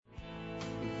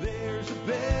a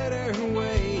better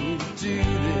way to do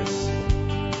this.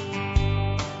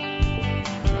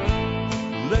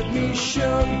 Let me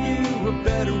show you a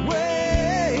better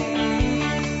way.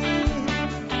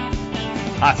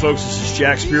 Hi, folks. This is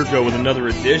Jack Spirko with another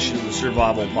edition of the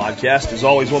Survival Podcast. As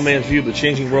always, one man's view of the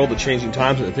changing world, the changing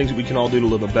times, and the things that we can all do to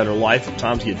live a better life if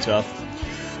times get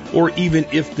tough, or even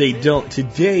if they don't.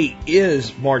 Today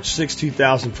is March 6,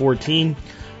 2014.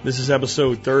 This is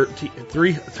episode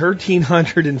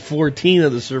 1314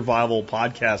 of the Survival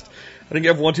Podcast. I think I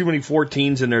have one too many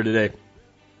 14s in there today.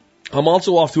 I'm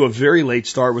also off to a very late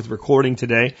start with recording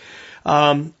today.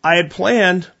 I had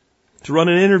planned to run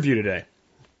an interview today.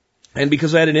 And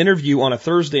because I had an interview on a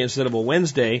Thursday instead of a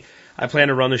Wednesday, I plan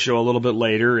to run the show a little bit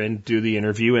later and do the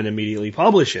interview and immediately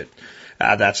publish it.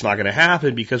 That's not going to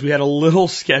happen because we had a little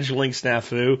scheduling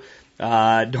snafu.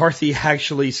 Dorothy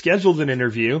actually scheduled an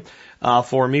interview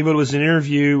for me, but it was an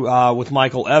interview with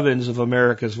Michael Evans of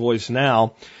America's Voice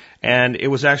Now. And it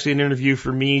was actually an interview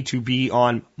for me to be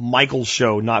on Michael's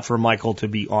show, not for Michael to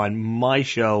be on my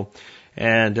show.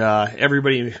 And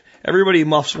everybody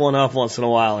muffs one up once in a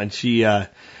while, and she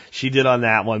did on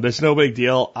that one, but it's no big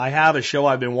deal. I have a show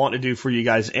I've been wanting to do for you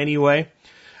guys anyway,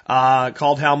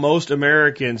 called How Most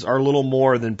Americans Are Little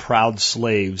More Than Proud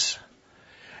Slaves.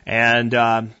 And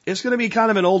it's going to be kind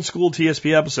of an old school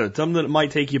TSP episode, something that might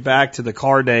take you back to the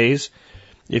car days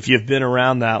if you've been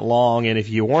around that long. And if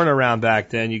you weren't around back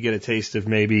then, you get a taste of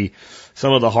maybe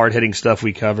some of the hard-hitting stuff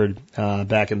we covered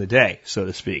back in the day, so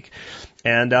to speak.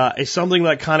 And it's something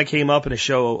that kind of came up in a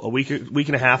show a week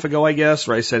and a half ago, I guess,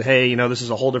 where I said, hey, you know, this is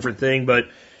a whole different thing, but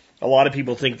a lot of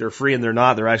people think they're free and they're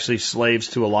not. They're actually slaves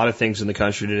to a lot of things in the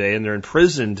country today, and they're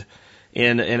imprisoned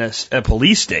in a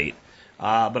police state,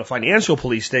 but a financial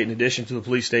police state in addition to the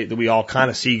police state that we all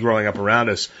kind of see growing up around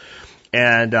us.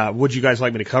 And would you guys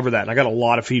like me to cover that? And I got a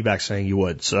lot of feedback saying you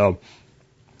would. So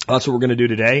that's what we're going to do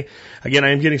today. Again, I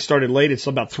am getting started late. It's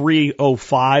about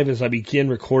 3:05 as I begin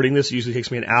recording this. It usually takes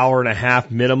me an hour and a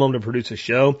half minimum to produce a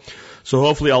show. So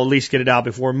hopefully I'll at least get it out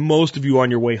before most of you are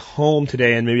on your way home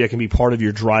today, and maybe I can be part of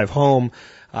your drive home,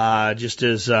 just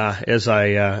as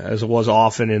it was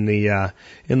often in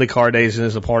the car days and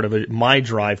as a part of my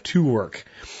drive to work.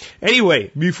 Anyway,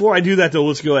 before I do that though,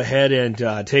 let's go ahead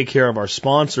and take care of our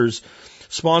sponsors.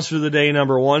 Sponsor of the day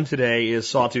number one today is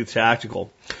Sawtooth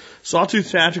Tactical.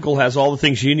 Sawtooth Tactical has all the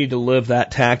things you need to live that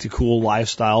tactical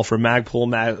lifestyle, from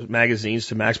Magpul magazines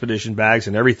to Maxpedition bags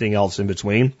and everything else in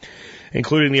between,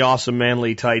 including the awesome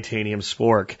manly titanium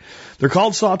spork. They're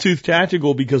called Sawtooth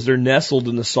Tactical because they're nestled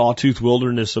in the Sawtooth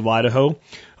Wilderness of Idaho,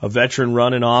 a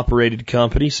veteran-run and operated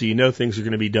company, so you know things are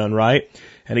going to be done right.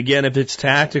 And again, if it's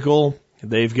tactical,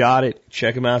 they've got it.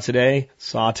 Check them out today,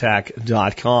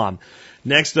 sawtac.com.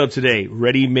 Next up today,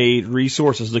 Ready Made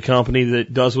Resources, the company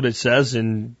that does what it says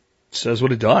and says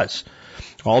what it does.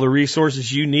 All the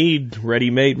resources you need,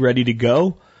 ready-made, ready to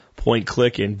go. Point,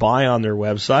 click, and buy on their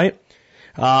website.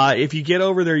 If you get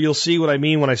over there, you'll see what I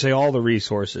mean when I say all the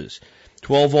resources.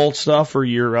 12-volt stuff for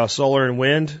your solar and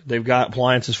wind. They've got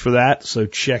appliances for that, so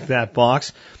check that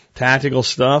box. Tactical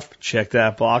stuff, check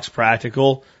that box.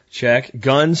 Practical, check.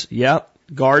 Guns, yep.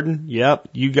 Garden, yep.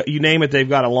 You name it, they've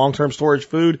got a long-term storage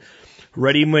food.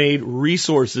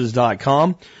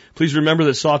 ReadyMadeResources.com. Please remember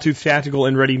that Sawtooth Tactical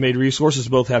and Ready Made Resources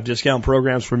both have discount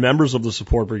programs for members of the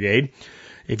Support Brigade.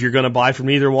 If you're going to buy from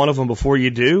either one of them before you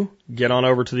do, get on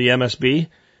over to the MSB,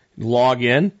 log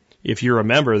in, if you're a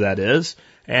member, that is,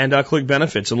 and click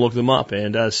benefits and look them up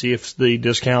and see if the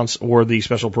discounts or the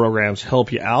special programs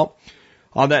help you out.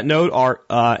 On that note, our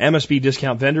MSB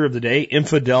discount vendor of the day,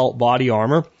 Infidel Body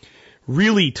Armor.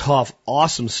 Really tough,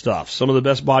 awesome stuff. Some of the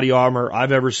best body armor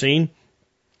I've ever seen.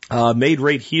 Made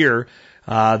right here.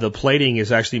 The plating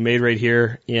is actually made right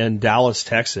here in Dallas,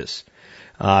 Texas.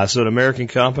 So an American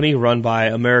company run by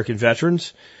American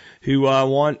veterans who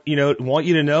want you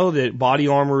to know that body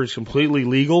armor is completely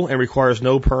legal and requires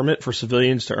no permit for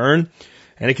civilians to earn,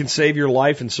 and it can save your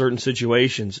life in certain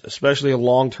situations, especially in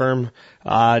long-term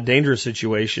dangerous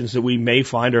situations that we may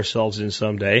find ourselves in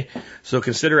someday. So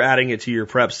consider adding it to your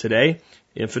preps today.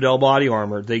 Infidel Body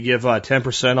Armor. They give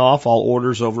 10% off all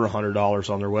orders over $100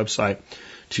 on their website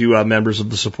to members of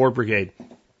the Support Brigade.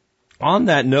 On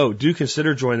that note, do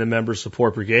consider joining the Members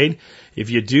Support Brigade.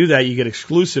 If you do that, you get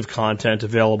exclusive content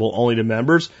available only to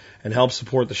members and help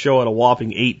support the show at a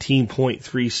whopping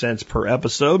 18.3 cents per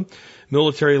episode.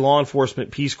 Military, law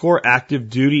enforcement, Peace Corps, active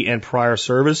duty and prior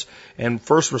service, and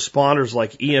first responders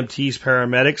like EMTs,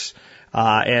 paramedics,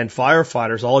 and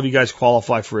firefighters. All of you guys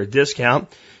qualify for a discount.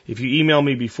 If you email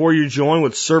me before you join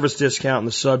with service discount in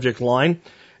the subject line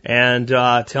and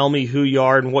tell me who you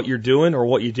are and what you're doing or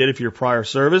what you did if you're prior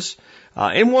service,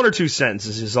 In 1 or 2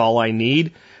 sentences is all I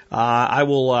need. I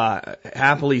will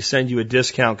happily send you a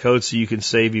discount code so you can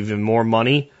save even more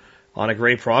money on a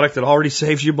great product that already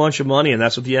saves you a bunch of money, and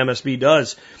that's what the MSB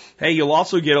does. Hey, you'll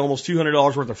also get almost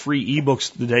 $200 worth of free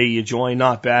ebooks the day you join.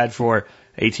 Not bad for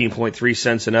 18.3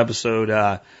 cents an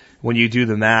episode when you do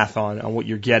the math on what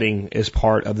you're getting as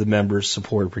part of the Members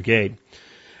Support Brigade.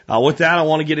 With that, I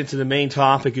want to get into the main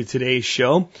topic of today's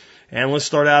show, and let's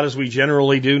start out as we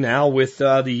generally do now with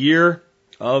the year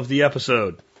of the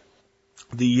episode.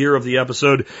 The year of the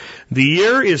episode. The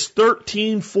year is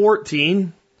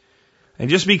 1314. And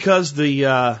just because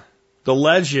the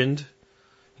legend,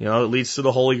 you know, that leads to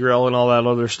the Holy Grail and all that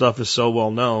other stuff is so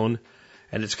well known,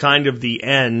 and it's kind of the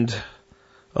end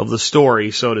of the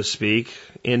story, so to speak,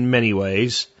 in many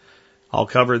ways. I'll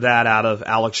cover that out of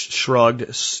Alex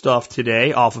Shrugged stuff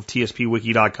today off of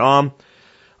tspwiki.com.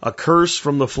 A Curse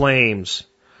from the Flames.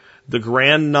 The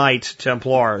Grand Knight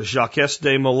Templar, Jacques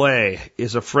de Molay,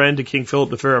 is a friend to King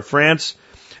Philip V of France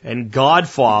and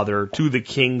godfather to the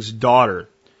king's daughter.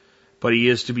 But he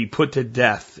is to be put to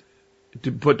death,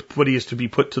 but he is to be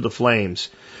put to the flames.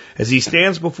 As he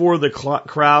stands before the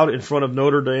crowd in front of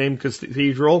Notre Dame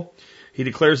Cathedral, he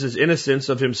declares his innocence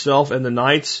of himself and the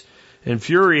knights.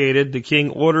 Infuriated, the king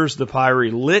orders the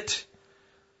pyre lit,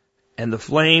 and the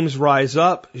flames rise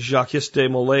up. Jacques de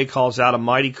Molay calls out a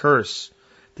mighty curse.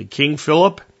 The King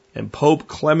Philip and Pope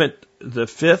Clement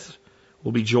V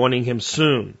will be joining him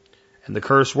soon, and the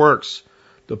curse works.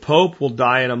 The Pope will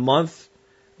die in a month.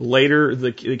 Later,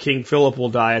 the King Philip will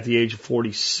die at the age of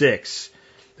 46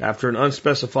 after an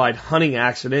unspecified hunting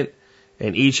accident,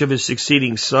 and each of his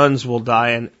succeeding sons will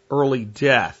die an early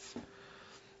death.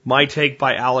 My take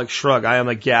by Alex Shrug. I am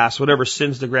aghast. Whatever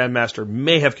sins the Grand Master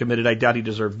may have committed, I doubt he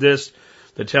deserved this.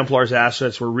 The Templars'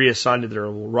 assets were reassigned to their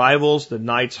rivals, the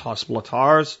Knights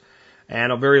Hospitallers,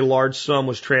 and a very large sum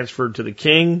was transferred to the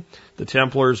king. The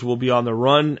Templars will be on the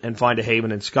run and find a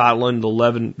haven in Scotland. The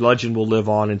legend will live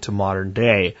on into modern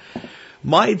day.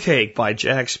 My take by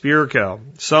Jack Spirko.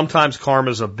 Sometimes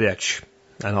karma's a bitch.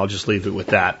 And I'll just leave it with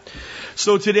that.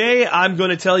 So today I'm going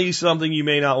to tell you something you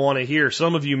may not want to hear.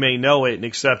 Some of you may know it and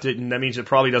accept it, and that means it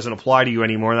probably doesn't apply to you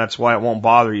anymore, and that's why it won't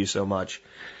bother you so much.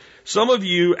 Some of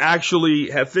you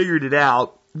actually have figured it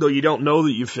out, though you don't know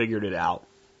that you've figured it out.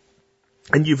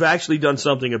 And you've actually done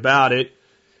something about it,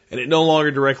 and it no longer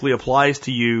directly applies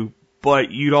to you, but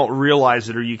you don't realize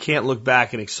it or you can't look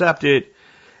back and accept it,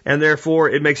 and therefore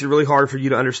it makes it really hard for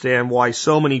you to understand why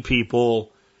so many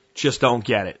people just don't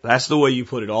get it. That's the way you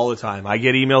put it all the time. I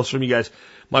get emails from you guys.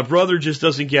 My brother just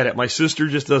doesn't get it. My sister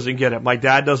just doesn't get it. My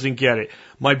dad doesn't get it.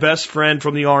 My best friend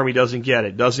from the army doesn't get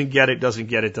it. Doesn't get it, doesn't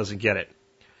get it, doesn't get it.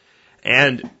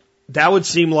 And that would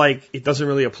seem like it doesn't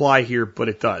really apply here, but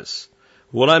it does.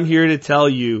 What I'm here to tell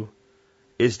you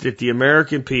is that the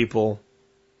American people,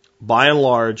 by and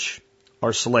large,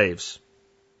 are slaves.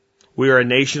 We are a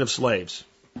nation of slaves.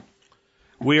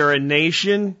 We are a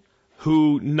nation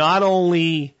who not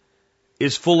only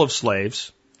is full of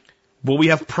slaves, but we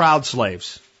have proud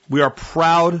slaves. We are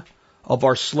proud of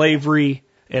our slavery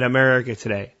in America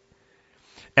today.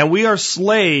 And we are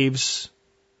slaves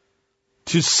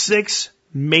to 6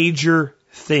 major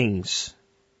things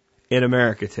in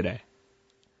America today.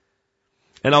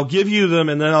 And I'll give you them,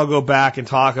 and then I'll go back and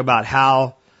talk about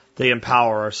how they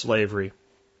empower our slavery.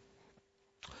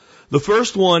 The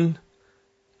first one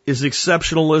is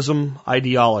exceptionalism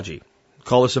ideology.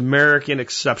 Call this American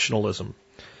exceptionalism.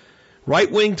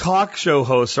 Right-wing talk show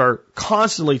hosts are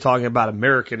constantly talking about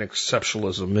American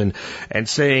exceptionalism and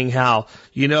saying how,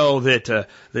 you know, that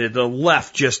the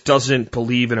left just doesn't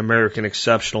believe in American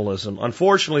exceptionalism.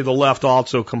 Unfortunately, the left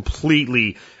also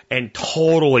completely and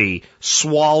totally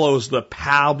swallows the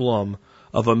pablum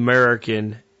of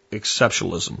American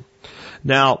exceptionalism.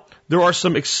 Now, there are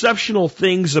some exceptional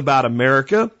things about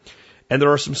America, and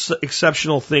there are some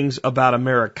exceptional things about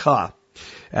America.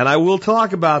 And I will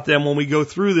talk about them when we go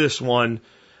through this one,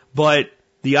 but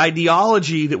the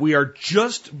ideology that we are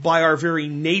just by our very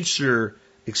nature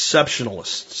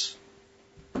exceptionalists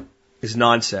is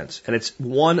nonsense. And it's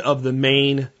one of the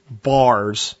main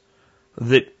bars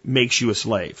that makes you a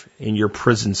slave in your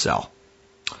prison cell.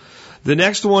 The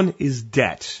next one is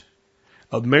debt.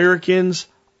 Americans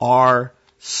are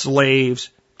slaves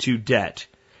to debt,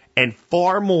 and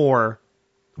far more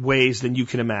ways than you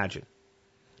can imagine.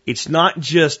 It's not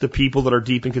just the people that are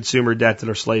deep in consumer debt that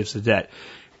are slaves to debt.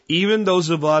 Even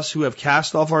those of us who have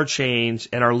cast off our chains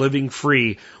and are living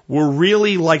free, we're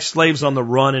really like slaves on the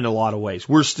run in a lot of ways.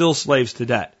 We're still slaves to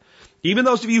debt. Even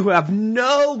those of you who have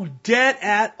no debt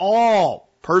at all,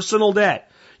 personal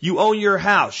debt, you own your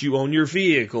house, you own your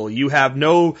vehicle, you have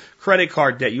no credit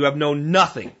card debt, you have no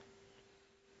nothing.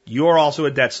 You are also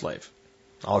a debt slave.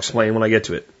 I'll explain when I get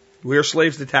to it. We are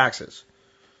slaves to taxes.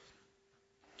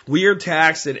 We are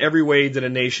taxed in every way that a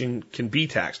nation can be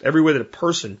taxed, every way that a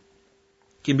person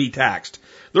can be taxed.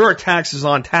 There are taxes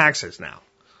on taxes now.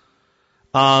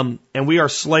 And we are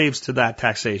slaves to that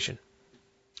taxation.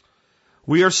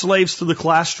 We are slaves to the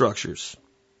class structures.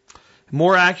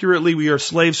 More accurately, we are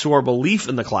slaves to our belief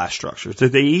in the class structures,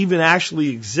 that they even actually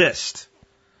exist.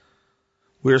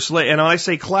 We are slaves, and when I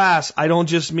say class, I don't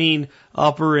just mean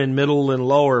upper and middle and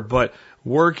lower, but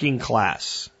working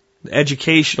class, the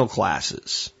educational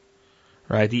classes,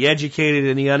 right? The educated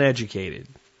and the uneducated,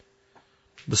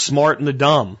 the smart and the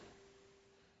dumb.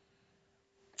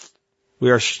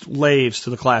 We are slaves to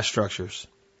the class structures.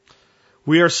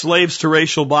 We are slaves to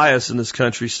racial bias in this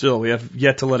country still. We have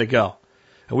yet to let it go.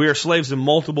 And we are slaves in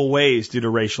multiple ways due to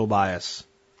racial bias.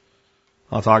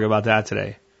 I'll talk about that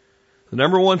today. The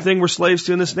number one thing we're slaves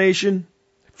to in this nation?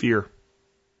 Fear.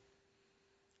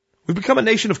 We've become a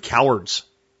nation of cowards.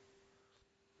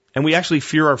 And we actually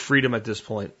fear our freedom at this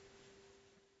point.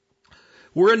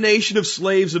 We're a nation of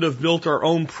slaves that have built our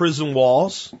own prison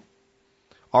walls,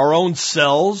 our own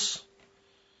cells,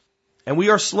 and we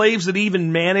are slaves that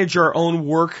even manage our own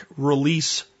work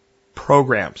release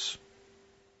programs.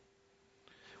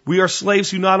 We are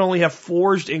slaves who not only have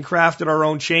forged and crafted our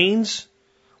own chains,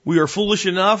 we are foolish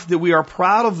enough that we are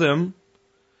proud of them,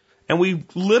 and we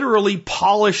literally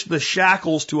polish the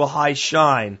shackles to a high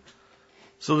shine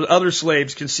so that other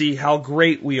slaves can see how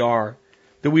great we are,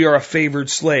 that we are a favored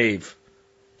slave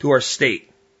to our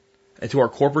state and to our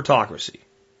corporatocracy.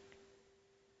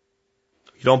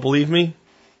 You don't believe me?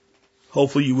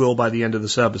 Hopefully you will by the end of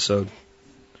this episode.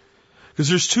 Because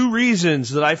there's two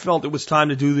reasons that I felt it was time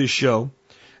to do this show.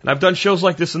 And I've done shows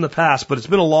like this in the past, but it's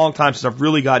been a long time since I've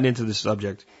really gotten into this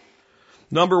subject.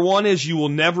 Number one is you will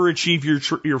never achieve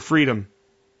your freedom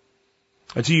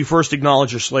until you first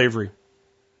acknowledge your slavery.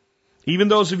 Even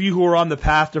those of you who are on the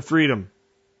path to freedom,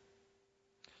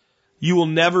 you will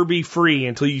never be free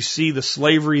until you see the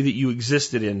slavery that you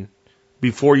existed in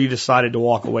before you decided to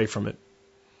walk away from it.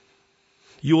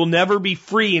 You will never be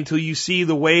free until you see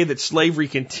the way that slavery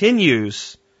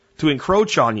continues to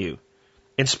encroach on you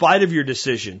in spite of your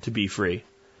decision to be free.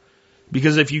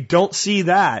 Because if you don't see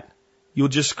that, you'll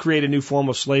just create a new form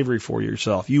of slavery for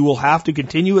yourself. You will have to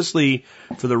continuously,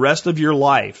 for the rest of your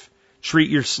life, treat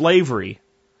your slavery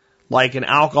like an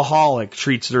alcoholic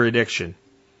treats their addiction.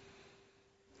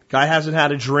 Guy hasn't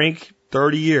had a drink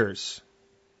 30 years.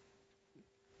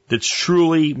 That's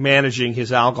truly managing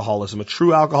his alcoholism. A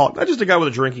true alcoholic, not just a guy with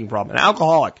a drinking problem. An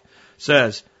alcoholic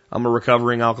says, I'm a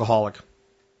recovering alcoholic.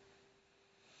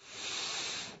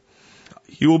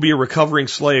 You will be a recovering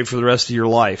slave for the rest of your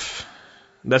life.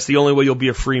 That's the only way you'll be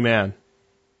a free man.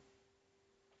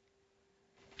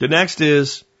 The next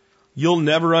is, you'll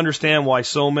never understand why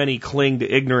so many cling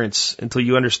to ignorance until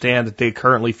you understand that they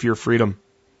currently fear freedom.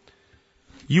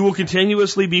 You will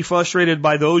continuously be frustrated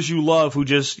by those you love who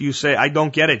you say, I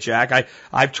don't get it, Jack.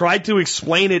 I've tried to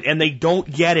explain it and they don't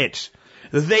get it.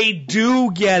 They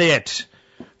do get it.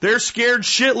 They're scared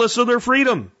shitless of their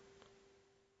freedom.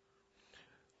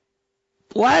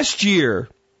 Last year,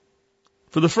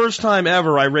 for the first time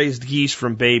ever, I raised geese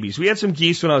from babies. We had some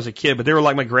geese when I was a kid, but they were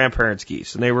like my grandparents'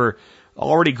 geese, and they were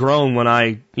already grown when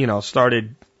I,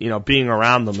 started, being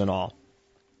around them and all.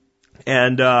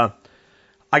 And,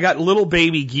 I got little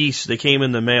baby geese that came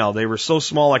in the mail. They were so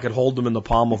small I could hold them in the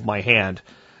palm of my hand.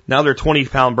 Now they're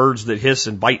 20-pound birds that hiss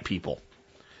and bite people.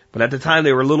 But at the time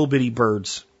they were little bitty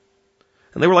birds.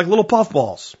 And they were like little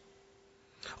puffballs.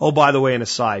 Oh, by the way, an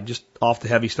aside, just off the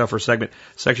heavy stuff for a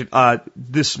section.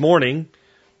 This morning,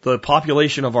 the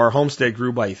population of our homestead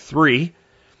grew by 3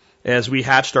 as we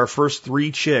hatched our first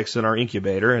 3 chicks in our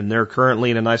incubator, and they're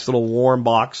currently in a nice little warm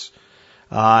box.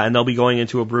 And they'll be going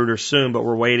into a brooder soon, but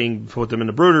we're waiting to put them in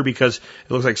the brooder because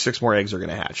it looks like 6 more eggs are going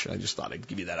to hatch. I just thought I'd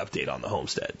give you that update on the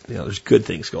homestead. There's good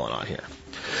things going on here.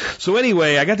 So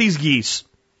anyway, I got these geese.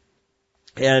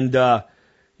 And,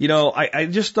 I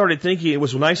just started thinking, it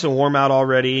was nice and warm out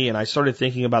already, and I started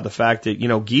thinking about the fact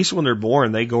that, geese, when they're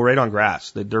born, they go right on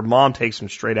grass. Their mom takes them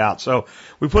straight out. So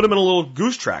we put them in a little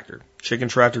goose tractor, chicken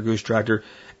tractor, goose tractor,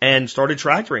 and started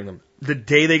tractoring them. The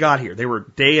day they got here, they were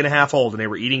a day and a half old, and they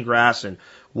were eating grass and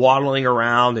waddling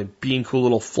around and being cool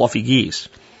little fluffy geese.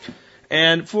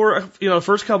 And for, the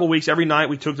first couple of weeks, every night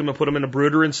we took them and put them in a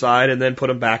brooder inside and then put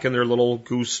them back in their little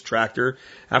goose tractor.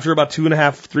 After about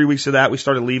 2.5, 3 weeks of that, we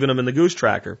started leaving them in the goose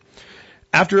tractor.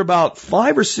 After about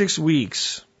 5 or 6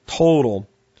 weeks total,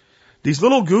 these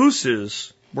little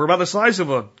gooses were about the size of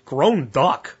a grown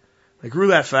duck. They grew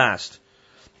that fast.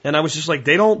 And I was just like,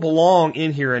 they don't belong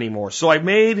in here anymore. So I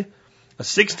made a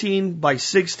 16 by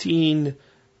 16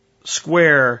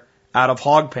 square out of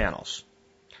hog panels.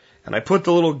 And I put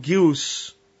the little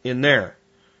goose in there.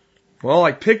 Well,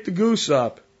 I picked the goose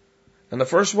up, and the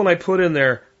first one I put in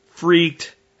there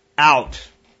freaked out.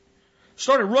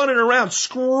 Started running around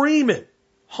screaming,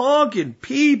 honking,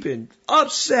 peeping,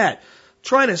 upset,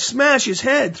 trying to smash his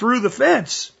head through the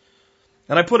fence.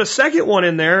 And I put a second one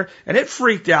in there, and it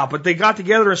freaked out, but they got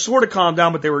together and sort of calmed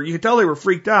down, but you could tell they were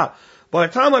freaked out. By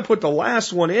the time I put the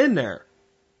last one in there,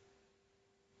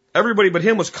 everybody but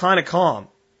him was kind of calm.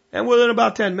 And within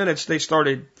about 10 minutes, they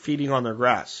started feeding on their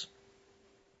grass.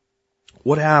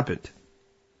 What happened?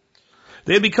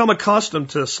 They had become accustomed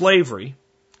to slavery,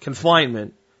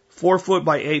 confinement, 4 foot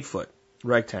by 8 foot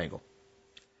rectangle.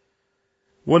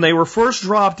 When they were first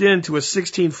dropped into a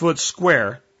 16-foot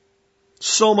square,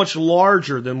 so much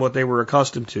larger than what they were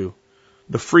accustomed to,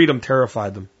 the freedom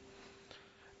terrified them.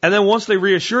 And then once they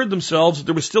reassured themselves that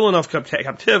there was still enough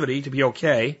captivity to be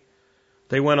okay,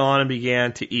 they went on and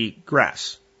began to eat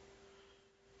grass.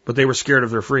 But they were scared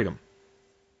of their freedom.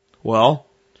 Well,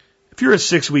 if you're a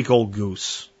 6-week-old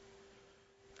goose,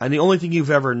 and the only thing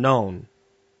you've ever known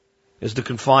is the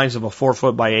confines of a 4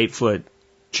 foot by 8 foot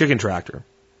chicken tractor,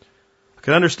 I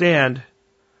can understand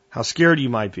how scared you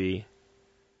might be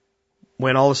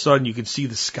when all of a sudden you can see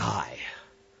the sky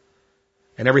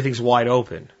and everything's wide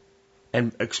open.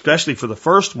 And especially for the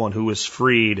first one who was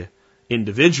freed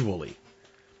individually.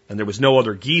 And there was no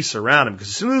other geese around him.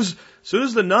 Because as soon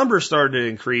as the numbers started to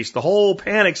increase, the whole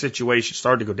panic situation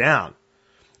started to go down.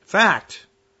 In fact,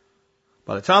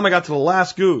 by the time I got to the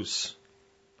last goose,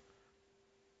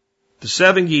 the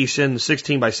 7 geese in the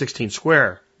 16 by 16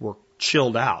 square were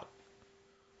chilled out.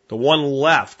 The one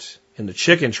left in the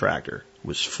chicken tractor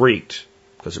was freaked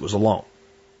because it was alone.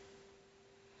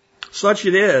 Such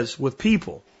it is with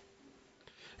people.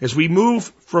 As we move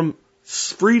from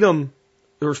freedom,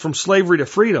 or from slavery to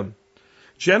freedom,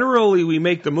 generally we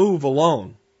make the move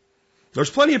alone. There's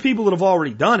plenty of people that have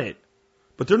already done it,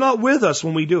 but they're not with us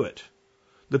when we do it.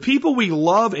 The people we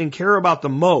love and care about the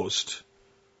most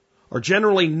are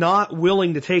generally not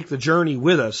willing to take the journey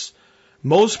with us.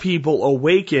 Most people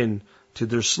awaken to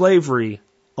their slavery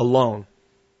alone.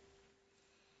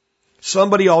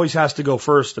 Somebody always has to go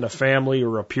first in a family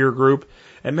or a peer group,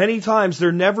 and many times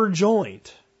they're never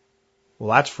joined.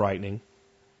 Well, that's frightening.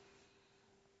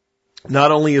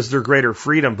 Not only is there greater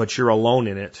freedom, but you're alone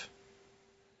in it.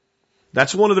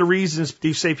 That's one of the reasons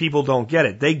you say people don't get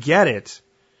it. They get it.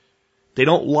 They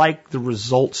don't like the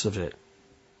results of it.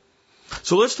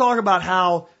 So let's talk about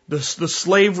how the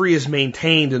slavery is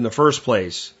maintained in the first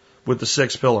place with the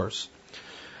 6 pillars.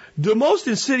 The most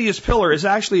insidious pillar is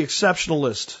actually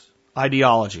exceptionalist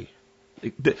ideology.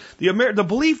 The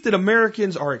belief that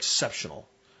Americans are exceptional.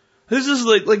 This is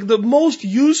like the most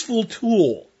useful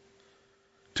tool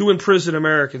to imprison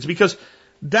Americans, because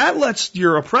that lets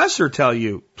your oppressor tell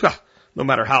you, no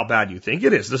matter how bad you think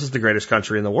it is, this is the greatest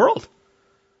country in the world.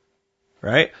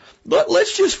 Right? But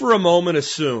let's just for a moment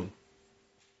assume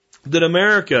that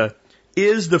America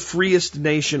is the freest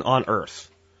nation on earth.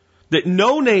 That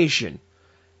no nation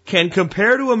can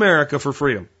compare to America for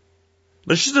freedom.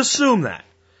 Let's just assume that.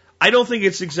 I don't think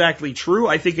it's exactly true.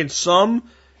 I think in some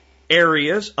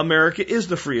areas, America is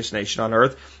the freest nation on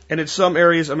earth, and in some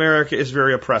areas, America is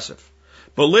very oppressive.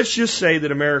 But let's just say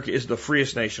that America is the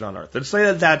freest nation on earth. Let's say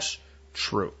that that's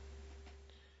true.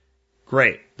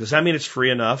 Great. Does that mean it's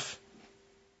free enough?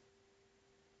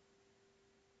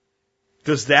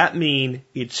 Does that mean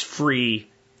it's free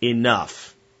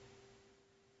enough?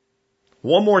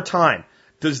 One more time.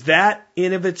 Does that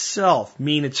in of itself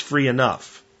mean it's free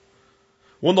enough?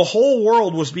 When the whole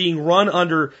world was being run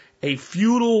under a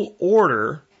feudal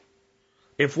order,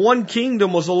 if one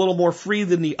kingdom was a little more free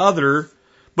than the other,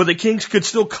 but the kings could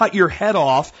still cut your head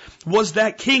off, was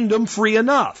that kingdom free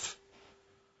enough?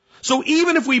 So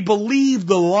even if we believe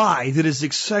the lie that is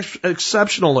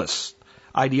exceptionalist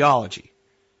ideology,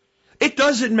 it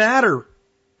doesn't matter.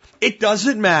 It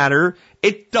doesn't matter.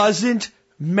 It doesn't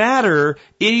matter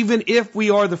even if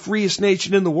we are the freest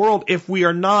nation in the world, if we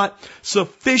are not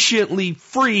sufficiently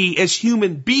free as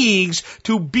human beings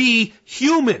to be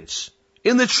humans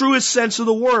in the truest sense of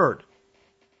the word.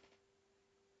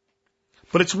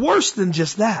 But it's worse than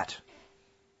just that.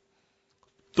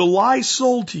 The lie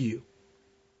sold to you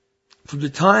from the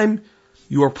time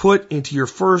you are put into your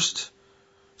first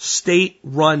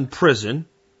state-run prison.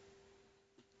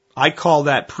 I call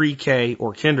that pre-K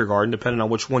or kindergarten, depending on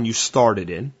which one you started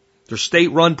in. They're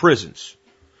state-run prisons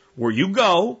where you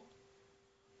go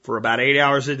for about 8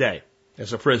 hours a day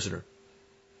as a prisoner.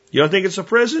 You don't think it's a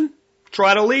prison?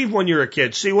 Try to leave when you're a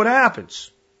kid. See what happens.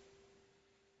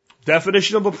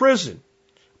 Definition of a prison.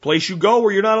 place you go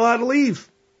where you're not allowed to leave.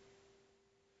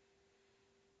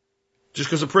 Just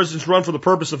because a prison's run for the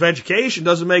purpose of education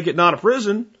doesn't make it not a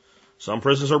prison. Some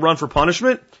prisons are run for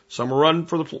punishment. Some are run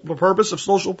for the purpose of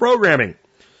social programming.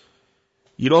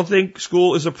 You don't think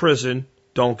school is a prison,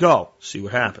 don't go. See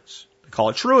what happens. They call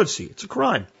it truancy. It's a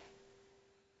crime.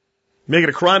 Make it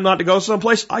a crime not to go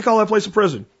someplace? I call that place a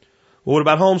prison. Well, what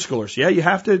about homeschoolers? Yeah, you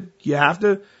have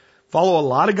to follow a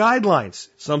lot of guidelines.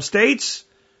 Some states,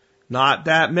 not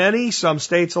that many. Some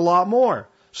states, a lot more.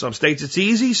 Some states it's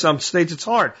easy. Some states it's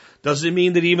hard. Doesn't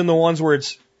mean that even the ones where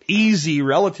it's easy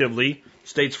relatively,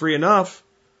 state's free enough.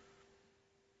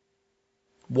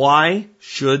 Why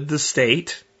should the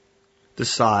state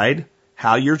decide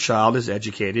how your child is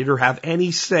educated or have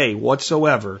any say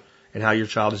whatsoever in how your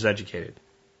child is educated?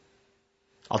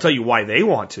 I'll tell you why they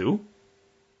want to.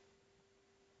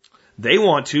 They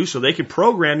want to so they can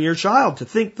program your child to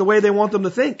think the way they want them to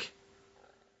think.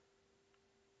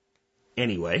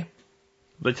 Anyway,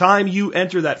 by the time you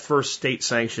enter that first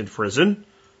state-sanctioned prison,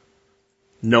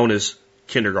 known as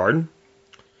kindergarten,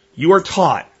 you are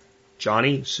taught,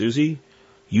 Johnny, Susie,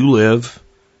 you live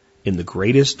in the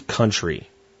greatest country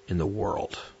in the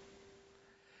world.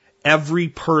 Every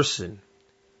person,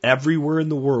 everywhere in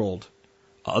the world,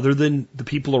 other than the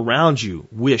people around you,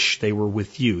 wish they were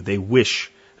with you. They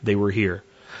wish they were here.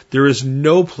 There is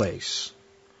no place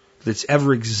that's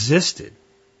ever existed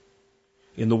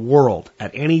in the world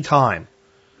at any time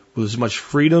with as much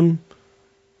freedom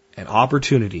and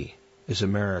opportunity as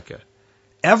America.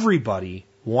 Everybody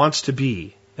wants to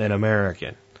be an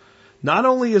American. Not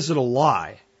only is it a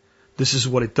lie, this is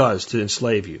what it does to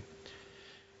enslave you.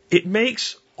 It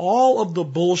makes all of the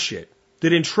bullshit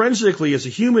that intrinsically as a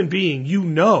human being you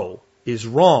know is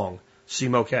wrong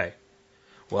seem okay.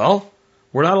 Well,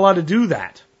 we're not allowed to do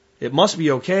that. It must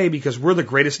be okay because we're the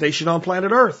greatest nation on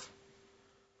planet Earth.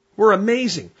 We're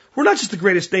amazing. We're not just the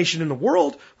greatest nation in the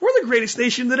world, we're the greatest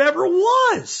nation that ever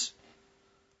was.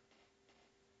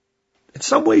 In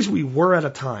some ways we were at a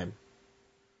time.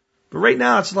 But right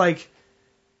now it's like,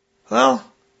 well,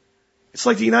 it's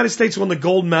like the United States won the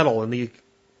gold medal in the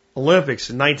Olympics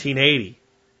in 1980.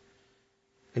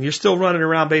 And you're still running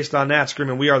around based on that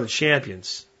screaming, we are the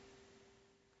champions.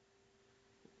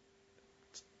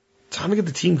 It's time to get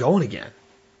the team going again.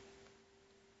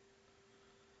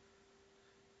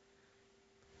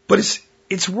 But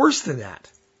it's worse than that.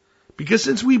 Because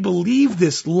since we believe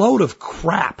this load of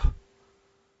crap,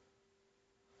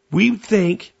 we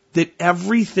think that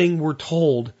everything we're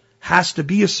told has to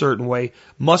be a certain way,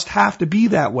 must have to be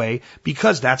that way,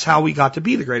 because that's how we got to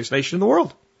be the greatest nation in the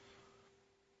world.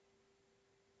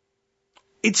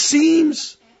 It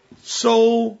seems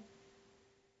so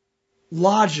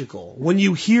logical when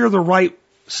you hear the right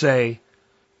say,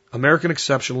 American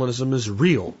exceptionalism is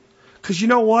real. Because you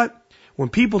know what? When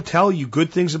people tell you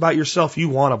good things about yourself, you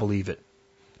want to believe it.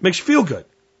 It makes you feel good.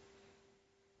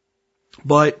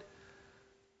 But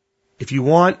if you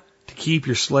want to keep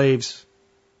your slaves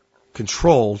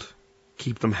controlled,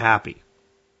 keep them happy.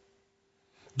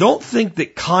 Don't think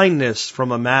that kindness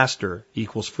from a master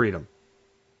equals freedom.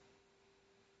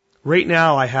 Right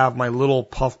now I have my little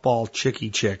puffball chickie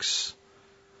chicks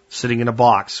sitting in a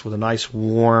box with a nice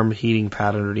warm heating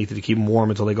pad underneath it to keep them warm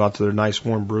until they go out to their nice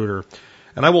warm brooder.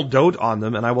 And I will dote on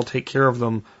them and I will take care of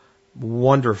them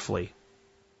wonderfully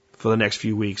for the next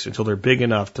few weeks until they're big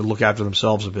enough to look after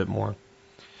themselves a bit more.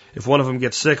 If one of them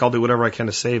gets sick, I'll do whatever I can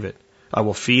to save it. I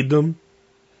will feed them.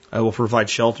 I will provide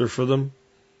shelter for them.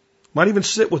 Might even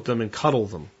sit with them and cuddle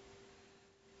them.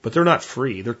 But they're not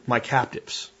free. They're my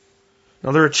captives.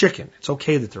 Now, they're a chicken. It's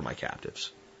okay that they're my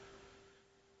captives.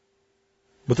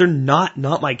 But they're not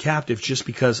my captives just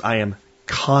because I am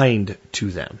kind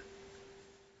to them.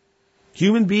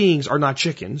 Human beings are not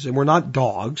chickens, and we're not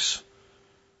dogs.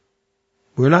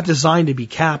 We're not designed to be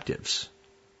captives.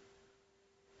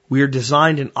 We are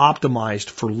designed and optimized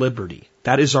for liberty.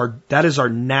 That is our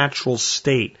natural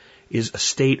state, is a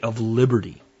state of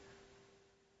liberty.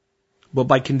 But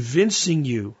by convincing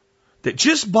you that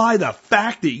just by the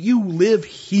fact that you live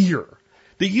here,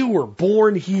 that you were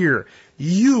born here,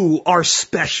 you are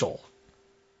special.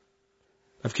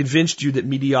 I've convinced you that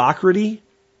mediocrity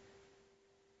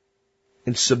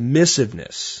and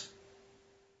submissiveness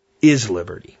is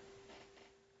liberty.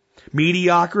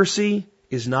 Mediocrity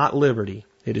is not liberty.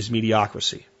 It is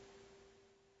mediocrity.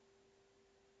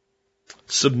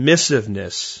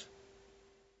 Submissiveness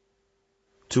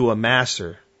to a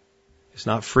master is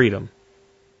not freedom.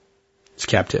 It's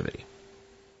captivity.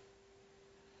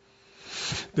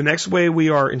 The next way we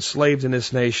are enslaved in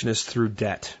this nation is through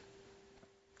debt.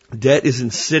 Debt is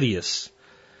insidious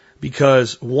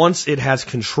because once it has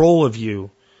control of you,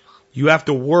 you have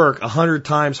to work 100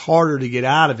 times harder to get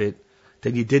out of it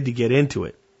than you did to get into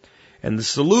it. And the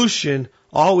solution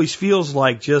always feels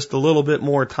like just a little bit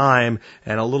more time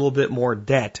and a little bit more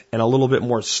debt and a little bit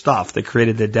more stuff that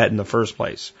created the debt in the first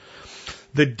place.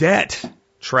 The debt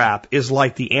trap is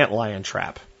like the antlion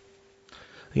trap.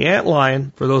 The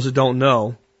antlion, for those that don't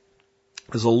know,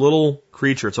 is a little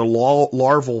creature. It's a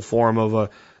larval form of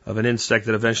an insect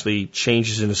that eventually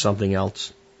changes into something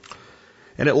else.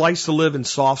 And it likes to live in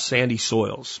soft, sandy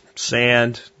soils.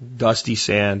 Sand, dusty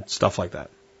sand, stuff like that.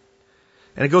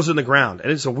 And it goes in the ground.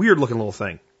 And it's a weird looking little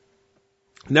thing.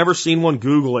 Never seen one,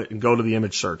 Google it and go to the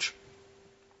image search.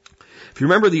 If you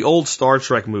remember the old Star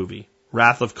Trek movie,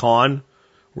 Wrath of Khan,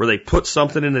 where they put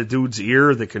something in the dude's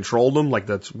ear that controlled him, like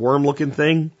that worm looking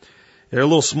thing, they're a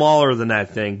little smaller than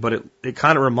that thing, but it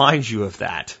kind of reminds you of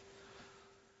that.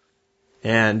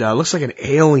 And looks like an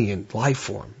alien life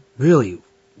form. Really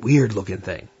weird looking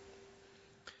thing.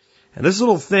 And this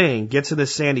little thing gets in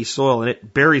this sandy soil and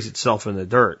it buries itself in the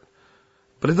dirt.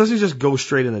 But it doesn't just go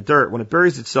straight in the dirt. When it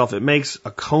buries itself, it makes a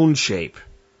cone shape,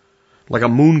 like a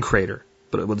moon crater,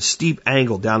 but with a steep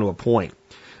angle down to a point.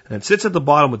 And it sits at the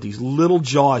bottom with these little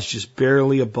jaws just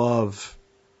barely above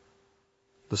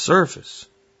the surface.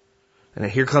 And then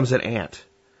here comes an ant.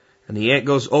 And the ant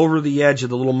goes over the edge of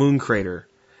the little moon crater.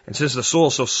 And since the soil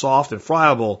is so soft and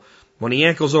friable, when the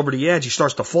ant goes over the edge, he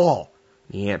starts to fall.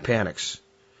 The ant panics.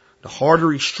 The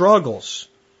harder he struggles,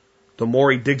 the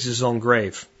more he digs his own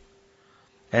grave.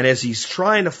 And as he's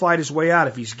trying to fight his way out,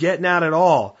 if he's getting out at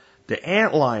all, the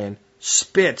antlion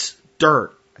spits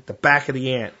dirt at the back of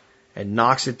the ant and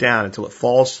knocks it down until it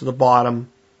falls to the bottom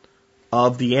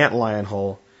of the antlion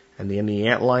hole. And then the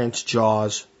antlion's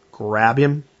jaws grab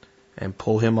him and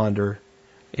pull him under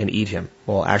and eat him.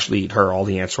 Well, actually eat her. All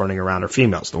the ants running around are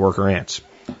females, the worker ants.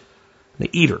 They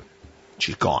eat her.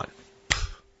 She's gone.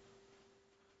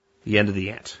 The end of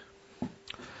the ant.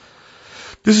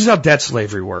 This is how debt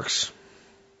slavery works.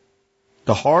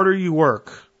 The harder you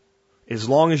work, as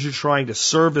long as you're trying to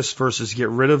service versus get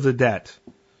rid of the debt,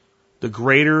 the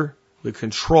greater the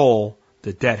control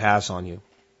the debt has on you.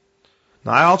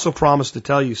 Now, I also promised to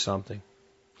tell you something.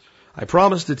 I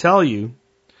promised to tell you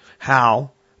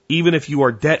how, even if you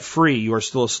are debt-free, you are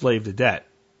still a slave to debt.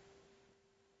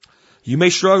 You may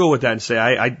struggle with that and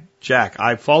say, Jack,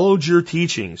 I followed your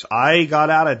teachings. I got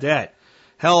out of debt.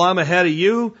 Hell, I'm ahead of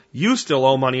you. You still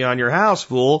owe money on your house,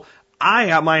 fool. I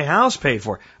got my house paid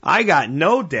for. I got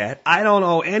no debt. I don't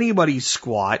owe anybody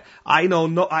squat. I owe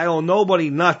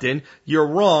nobody nothing. You're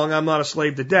wrong. I'm not a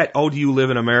slave to debt. Oh, do you live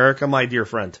in America, my dear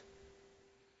friend?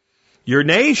 Your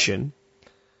nation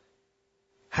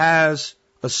has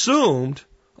assumed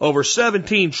over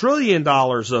 $17 trillion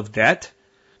of debt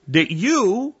that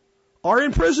you are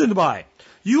imprisoned by.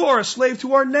 You are a slave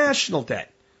to our national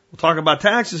debt. We'll talk about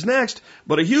taxes next,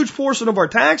 but a huge portion of our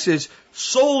taxes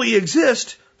solely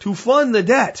exist to fund the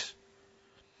debt.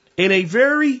 In a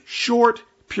very short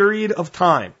period of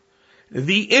time,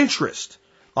 the interest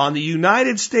on the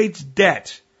United States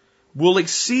debt will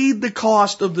exceed the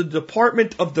cost of the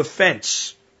Department of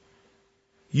Defense.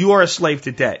 You are a slave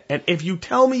to debt. And if you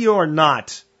tell me you are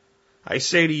not, I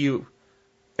say to you,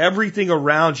 everything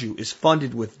around you is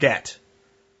funded with debt.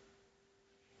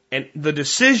 And the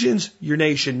decisions your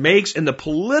nation makes and the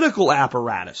political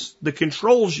apparatus that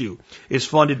controls you is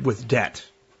funded with debt.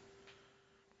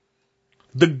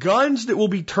 The guns that will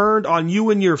be turned on you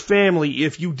and your family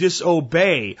if you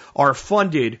disobey are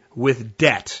funded with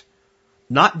debt.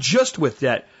 Not just with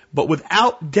debt, but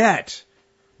without debt,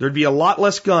 there'd be a lot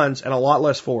less guns and a lot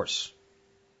less force.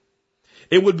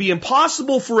 It would be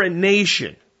impossible for a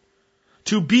nation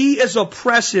to be as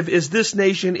oppressive as this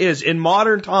nation is in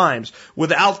modern times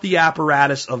without the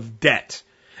apparatus of debt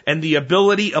and the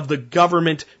ability of the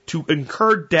government to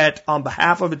incur debt on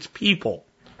behalf of its people.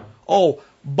 Oh,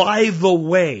 by the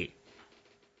way,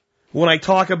 when I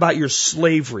talk about your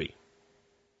slavery,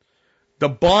 the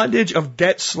bondage of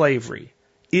debt slavery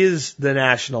is the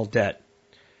national debt.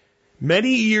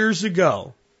 Many years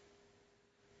ago,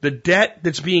 the debt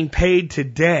that's being paid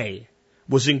today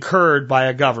was incurred by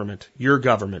a government, your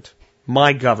government,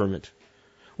 my government,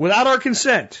 without our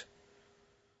consent.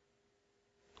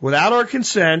 Without our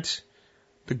consent,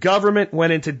 the government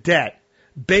went into debt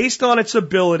based on its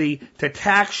ability to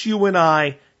tax you and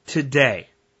I today.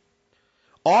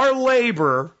 Our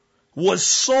labor was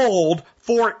sold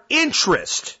for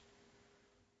interest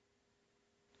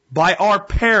by our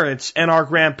parents and our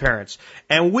grandparents.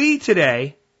 And we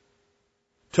today,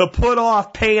 to put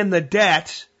off paying the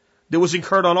debt that was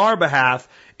incurred on our behalf,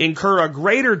 incur a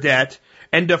greater debt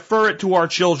and defer it to our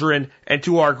children and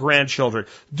to our grandchildren.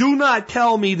 Do not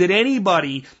tell me that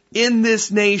anybody in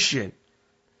this nation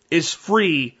is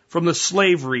free from the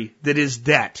slavery that is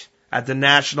debt at the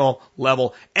national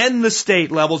level and the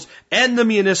state levels and the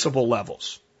municipal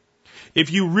levels.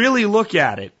 If you really look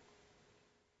at it,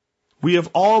 we have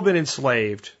all been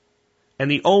enslaved,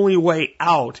 and the only way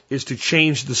out is to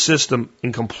change the system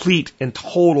in complete and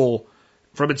total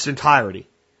from its entirety.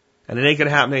 And it ain't going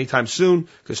to happen anytime soon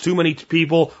because too many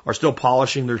people are still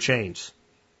polishing their chains.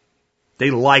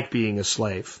 They like being a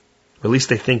slave, or at least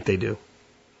they think they do.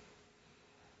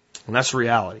 And that's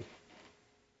reality.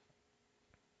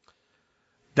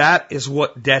 That is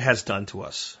what debt has done to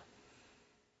us.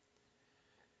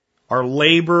 Our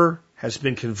labor has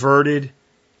been converted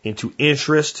into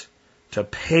interest to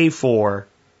pay for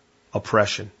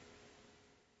oppression.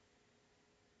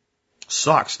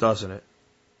 Sucks, doesn't it?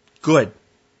 Good.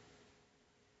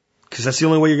 Because that's the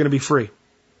only way you're going to be free.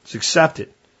 Just accept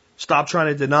it. Stop trying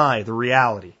to deny the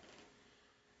reality.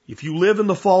 If you live in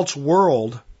the false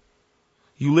world,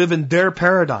 you live in their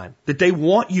paradigm that they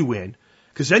want you in.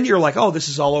 Because then you're like, oh, this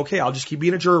is all okay. I'll just keep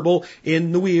being a gerbil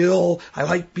in the wheel. I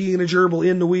like being a gerbil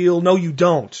in the wheel. No, you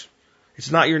don't.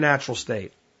 It's not your natural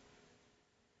state.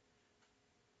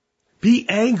 Be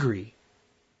angry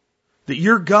that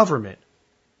your government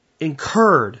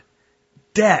incurred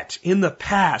debt in the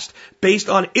past based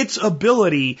on its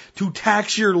ability to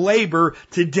tax your labor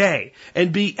today.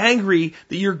 And be angry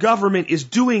that your government is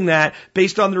doing that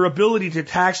based on their ability to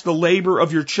tax the labor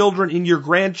of your children and your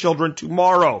grandchildren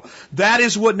tomorrow. That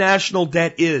is what national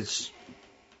debt is.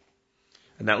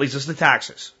 And that leads us to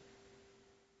taxes.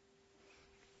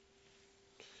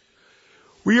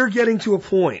 We are getting to a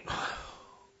point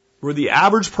where the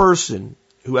average person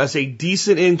who has a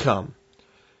decent income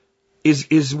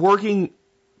is working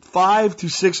 5 to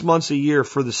 6 months a year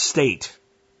for the state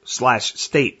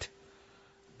 /state,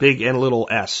 big and little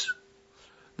s,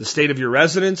 the state of your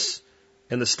residence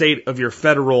and the state of your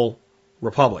federal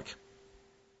republic.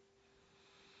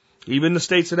 Even the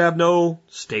states that have no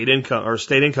state income or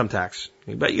state income tax.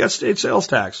 You bet you got state sales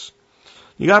tax.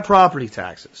 You got property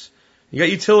taxes. You got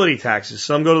utility taxes.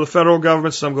 Some go to the federal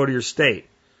government, some go to your state.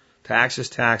 Taxes,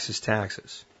 taxes,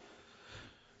 taxes.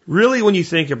 Really, when you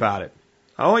think about it,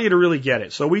 I want you to really get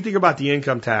it. So we think about the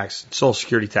income tax, Social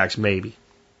Security tax, maybe.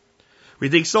 We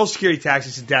think Social Security tax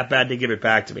isn't that bad, they give it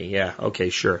back to me. Yeah, okay,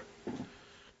 sure.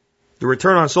 The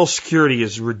return on Social Security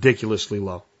is ridiculously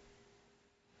low.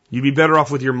 You'd be better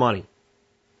off with your money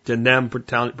than them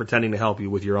pretending to help you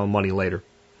with your own money later.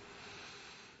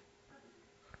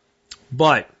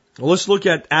 But let's look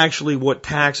at actually what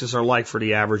taxes are like for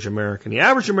the average American. The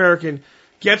average American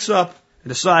gets up and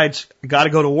decides, I got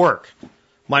to go to work.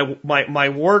 My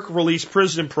work release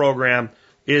prison program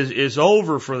is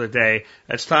over for the day.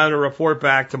 It's time to report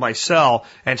back to my cell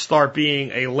and start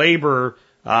being a labor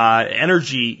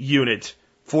energy unit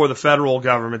for the federal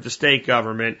government, the state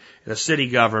government, the city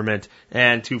government,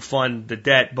 and to fund the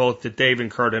debt both that they've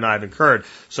incurred and I've incurred.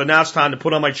 So now it's time to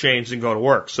put on my chains and go to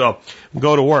work. So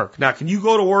go to work. Now, can you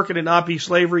go to work and it not be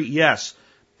slavery? Yes,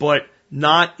 but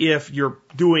not if you're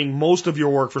doing most of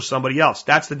your work for somebody else.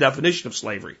 That's the definition of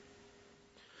slavery.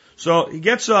 So he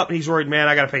gets up and he's worried, man,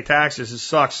 I got to pay taxes. It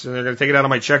sucks. And they're going to take it out of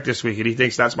my check this week. And he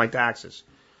thinks that's my taxes.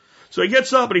 So he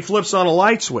gets up and he flips on a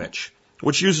light switch,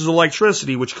 which uses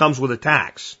electricity, which comes with a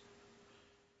tax.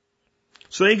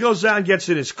 So he goes out and gets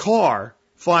in his car,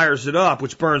 fires it up,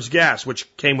 which burns gas,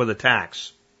 which came with a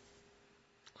tax.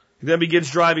 He then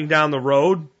begins driving down the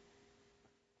road.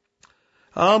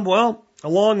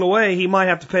 Along the way, he might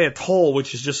have to pay a toll,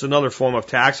 which is just another form of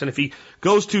tax. And if he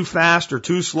goes too fast or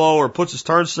too slow or puts his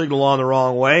turn signal on the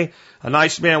wrong way, a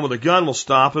nice man with a gun will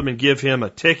stop him and give him a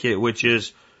ticket, which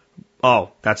is,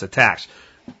 that's a tax.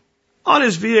 On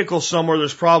his vehicle somewhere,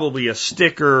 there's probably a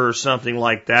sticker or something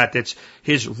like that that's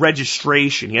his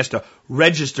registration. He has to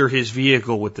register his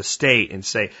vehicle with the state and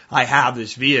say, I have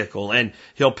this vehicle, and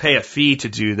he'll pay a fee to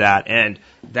do that, and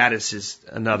that is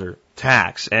another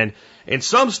tax. And in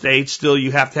some states, still,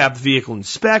 you have to have the vehicle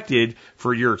inspected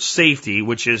for your safety,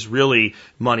 which is really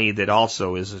money that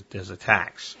also is a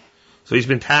tax. So he's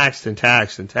been taxed and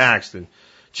taxed and taxed, and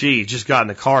he just got in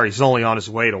the car. He's only on his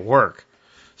way to work.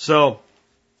 So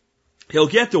he'll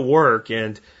get to work,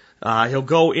 and he'll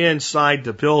go inside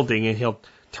the building, and he'll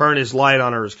turn his light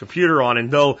on or his computer on, and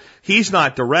though he's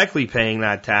not directly paying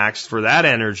that tax for that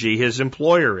energy, his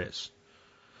employer is.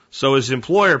 So his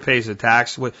employer pays the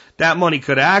tax. That money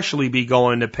could actually be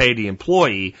going to pay the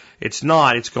employee. It's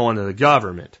not. It's going to the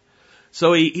government.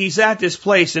 So he's at this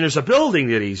place, and there's a building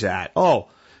that he's at.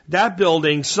 that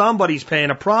building, somebody's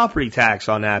paying a property tax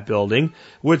on that building,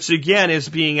 which again is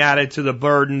being added to the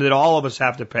burden that all of us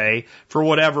have to pay for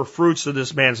whatever fruits of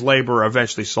this man's labor are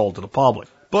eventually sold to the public.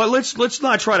 But let's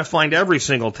not try to find every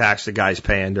single tax the guy's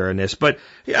paying during this. But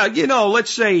yeah, let's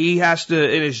say he has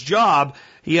to, in his job,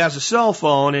 he has a cell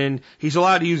phone and he's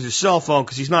allowed to use his cell phone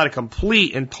because he's not a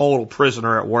complete and total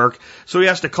prisoner at work. So he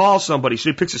has to call somebody.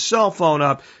 So he picks his cell phone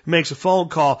up, makes a phone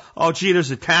call. Oh, gee,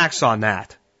 there's a tax on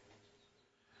that.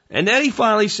 And then he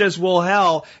finally says, well,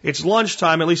 hell, it's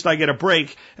lunchtime. At least I get a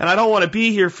break. And I don't want to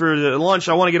be here for the lunch.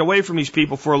 I want to get away from these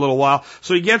people for a little while.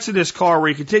 So he gets in his car where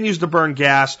he continues to burn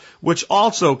gas, which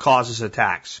also causes a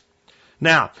tax.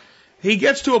 Now, he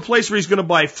gets to a place where he's going to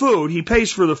buy food. He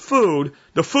pays for the food.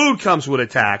 The food comes with a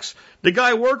tax. The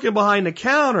guy working behind the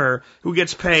counter who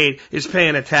gets paid is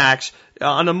paying a tax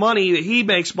on the money that he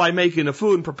makes by making the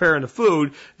food and preparing the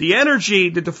food. The energy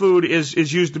that the food is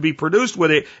used to be produced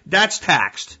with it, that's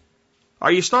taxed.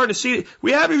 Are you starting to see it?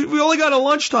 We only got a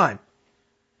lunchtime,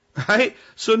 right?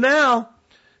 So now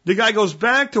the guy goes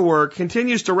back to work,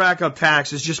 continues to rack up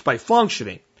taxes just by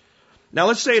functioning. Now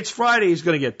let's say it's Friday, he's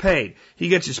going to get paid. He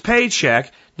gets his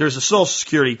paycheck. There's a Social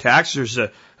Security tax. There's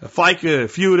a FICA,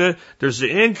 FUTA. There's an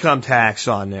income tax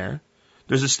on there.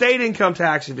 There's a state income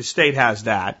tax if the state has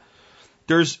that.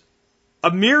 There's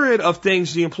a myriad of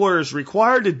things the employer is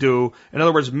required to do, in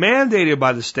other words, mandated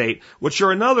by the state, which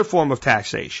are another form of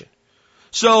taxation.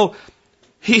 So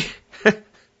he goes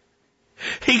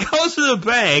to the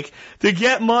bank to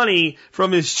get money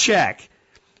from his check.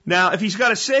 Now, if he's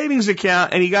got a savings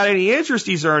account and he got any interest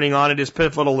he's earning on it, as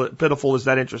pitiful as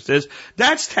that interest is,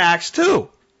 that's taxed too.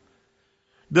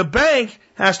 The bank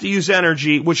has to use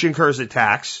energy, which incurs a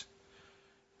tax.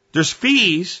 There's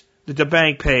fees that the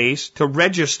bank pays to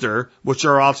register, which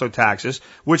are also taxes,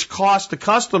 which cost the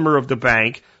customer of the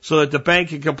bank so that the bank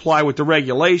can comply with the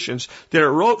regulations that it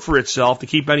wrote for itself to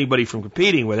keep anybody from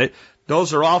competing with it.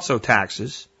 Those are also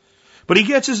taxes. But he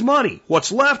gets his money,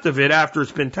 what's left of it after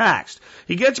it's been taxed.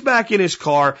 He gets back in his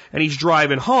car and he's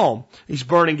driving home. He's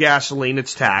burning gasoline,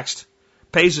 it's taxed.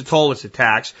 Pays a toll, it's a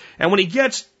tax. And when he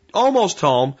gets almost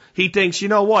home, he thinks, you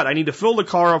know what, I need to fill the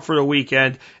car up for the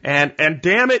weekend, and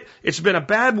damn it, it's been a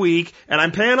bad week, and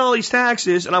I'm paying all these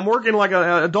taxes, and I'm working like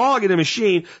a dog in a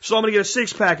machine, so I'm going to get a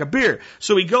 6-pack of beer.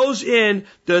 So he goes in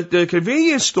the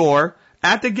convenience store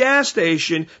at the gas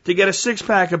station to get a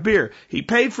 6-pack of beer. He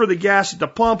paid for the gas at the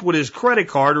pump with his credit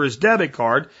card or his debit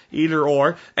card, either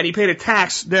or, and he paid a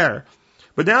tax there.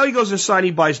 But now he goes inside and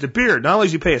he buys the beer. Not only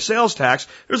does he pay a sales tax,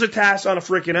 there's a tax on a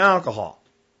freaking alcohol.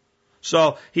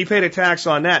 So he paid a tax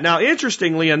on that. Now,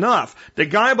 interestingly enough, the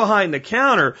guy behind the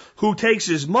counter who takes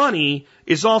his money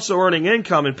is also earning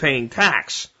income and paying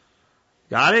tax.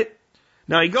 Got it?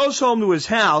 Now, he goes home to his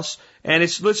house, and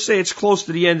let's say it's close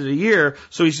to the end of the year,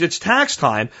 so it's tax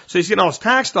time, so he's getting all his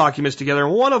tax documents together,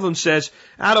 and one of them says,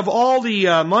 out of all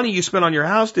the money you spent on your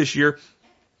house this year,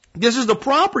 this is the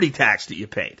property tax that you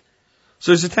paid.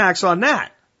 So there's a tax on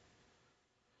that.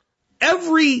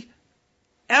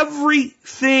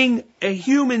 Everything a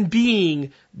human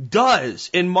being does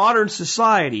in modern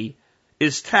society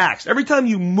is taxed. Every time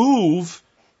you move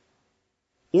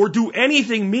or do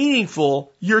anything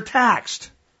meaningful, you're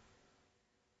taxed.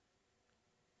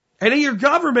 And then your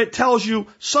government tells you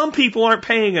some people aren't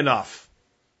paying enough.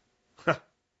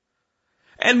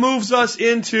 And moves us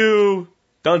into,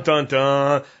 dun dun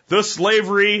dun, the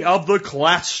slavery of the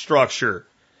class structure.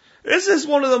 This is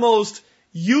one of the most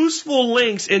useful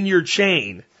links in your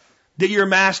chain that your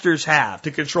masters have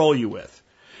to control you with.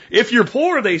 If you're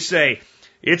poor, they say,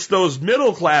 it's those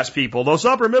middle class people, those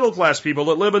upper middle class people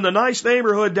that live in the nice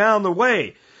neighborhood down the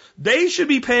way. They should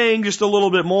be paying just a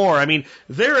little bit more. I mean,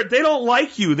 they don't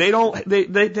like you. They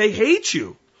hate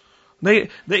you. They're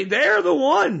the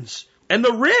ones. And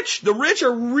the rich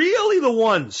are really the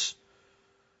ones.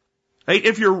 Hey,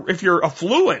 if you're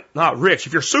affluent, not rich,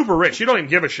 if you're super rich, you don't even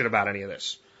give a shit about any of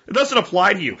this. It doesn't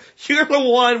apply to you. You're the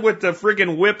one with the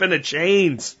friggin' whip and the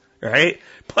chains, right?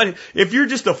 But if you're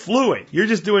just affluent, you're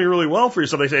just doing really well for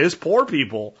yourself. They say, this poor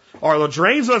people are the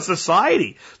drains on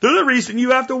society. They're the reason you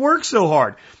have to work so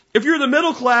hard. If you're the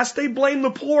middle class, they blame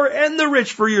the poor and the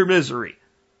rich for your misery.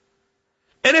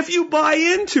 And if you buy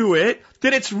into it,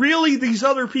 that it's really these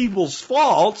other people's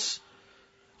faults,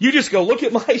 you just go, look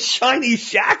at my shiny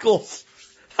shackles.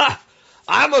 Ha!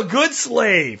 I'm a good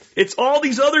slave. It's all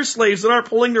these other slaves that aren't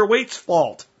pulling their weight's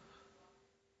fault.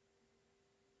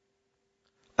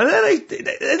 And then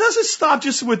it doesn't stop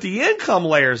just with the income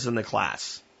layers in the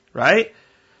class, right?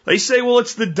 They say, well,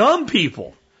 it's the dumb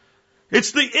people.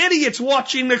 It's the idiots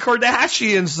watching the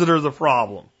Kardashians that are the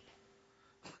problem.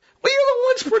 Well, you're the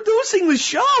ones producing the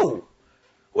show.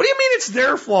 What do you mean it's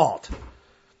their fault?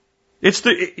 It's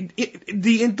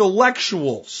the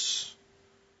intellectuals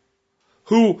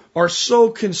who are so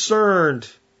concerned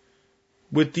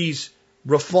with these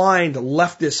refined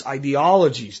leftist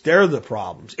ideologies. They're the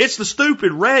problems. It's the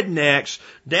stupid rednecks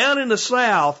down in the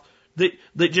South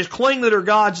that just cling to their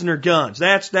gods and their guns.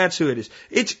 That's who it is.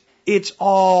 It's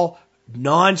all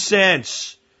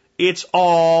nonsense. It's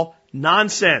all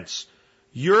nonsense.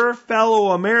 Your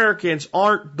fellow Americans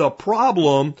aren't the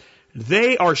problem.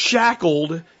 They are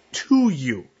shackled to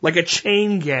you like a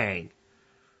chain gang.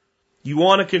 You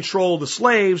want to control the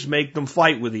slaves, make them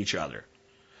fight with each other.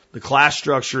 The class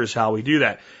structure is how we do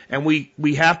that. And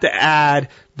we have to add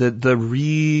the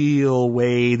real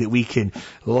way that we can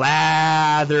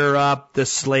lather up the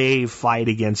slave fight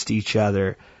against each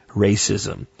other.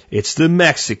 Racism. It's the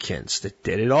Mexicans that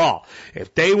did it all.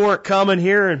 If they weren't coming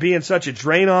here and being such a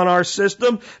drain on our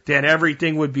system, then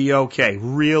everything would be okay.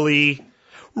 Really?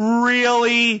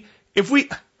 Really? If we...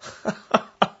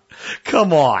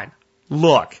 Come on.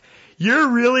 Look, you're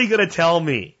really going to tell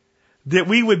me that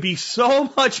we would be so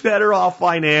much better off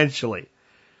financially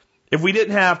if we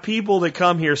didn't have people that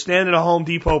come here, stand in a Home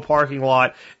Depot parking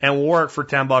lot and work for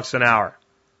 $10 an hour.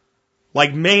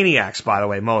 Like maniacs, by the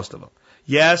way, most of them.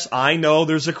 Yes, I know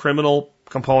there's a criminal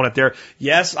component there.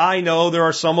 Yes, I know there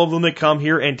are some of them that come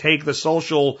here and take the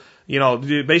social,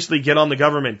 basically get on the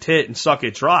government tit and suck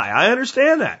it dry. I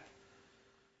understand that.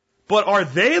 But are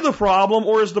they the problem,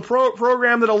 or is the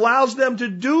program that allows them to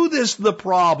do this the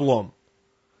problem?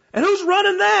 And who's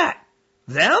running that?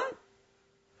 Them?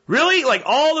 Really? Like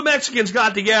all the Mexicans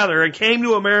got together and came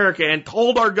to America and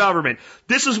told our government,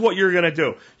 this is what you're going to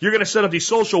do. You're going to set up these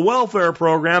social welfare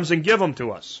programs and give them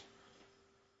to us.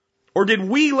 Or did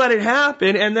we let it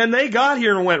happen and then they got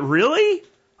here and went, really?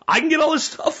 I can get all this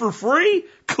stuff for free?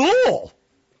 Cool.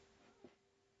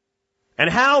 And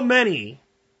how many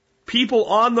people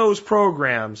on those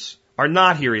programs are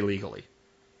not here illegally?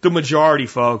 The majority,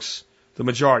 folks. The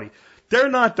majority. They're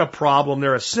not the problem,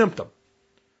 they're a symptom.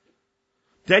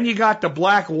 Then you got the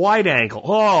black-white angle.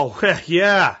 Oh,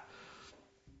 yeah.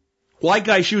 White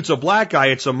guy shoots a black guy,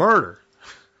 it's a murder.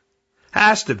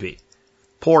 Has to be.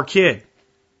 Poor kid.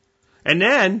 And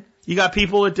then you got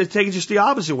people that take it just the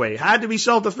opposite way. It had to be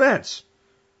self-defense.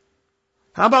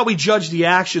 How about we judge the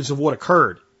actions of what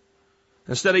occurred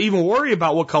instead of even worry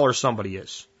about what color somebody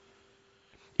is?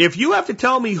 If you have to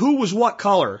tell me who was what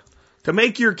color to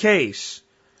make your case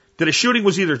that a shooting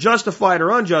was either justified or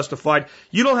unjustified,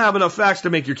 you don't have enough facts to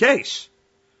make your case.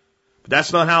 But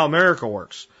that's not how America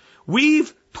works.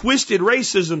 We've twisted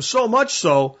racism so much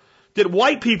so that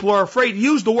white people are afraid to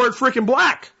use the word frickin'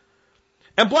 black.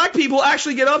 And black people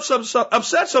actually get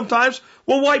upset sometimes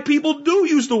when white people do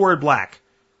use the word black.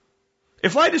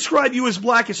 If I describe you as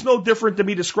black, it's no different than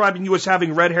me describing you as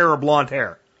having red hair or blonde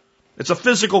hair. It's a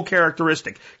physical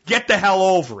characteristic. Get the hell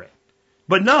over it.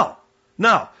 But no.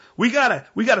 We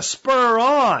gotta spur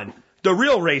on the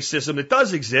real racism that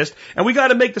does exist, and we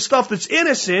gotta make the stuff that's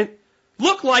innocent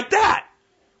look like that.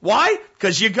 Why?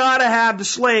 Because you gotta have the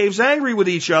slaves angry with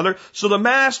each other so the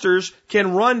masters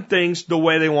can run things the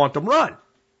way they want them run.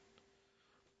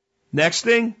 Next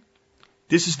thing,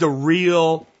 this is the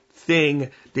real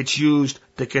thing that's used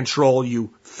to control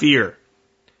you. Fear.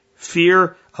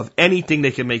 Fear of anything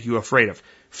they can make you afraid of.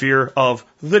 Fear of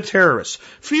the terrorists.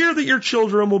 Fear that your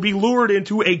children will be lured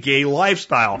into a gay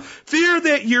lifestyle. Fear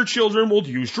that your children will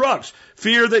use drugs.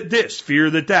 Fear that this, fear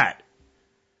that that.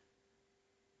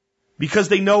 Because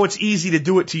they know it's easy to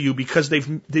do it to you because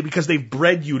they've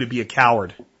bred you to be a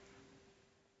coward.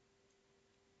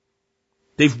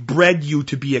 They've bred you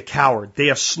to be a coward. They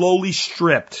have slowly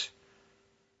stripped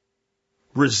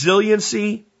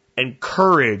resiliency and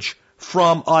courage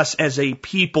from us as a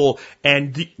people.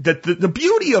 And the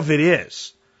beauty of it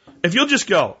is, if you'll just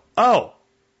go, oh,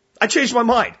 I changed my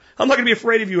mind. I'm not going to be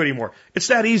afraid of you anymore. It's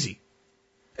that easy.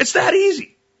 It's that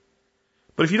easy.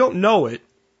 But if you don't know it,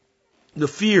 the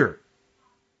fear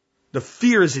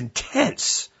is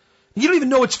intense. You don't even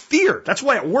know it's fear. That's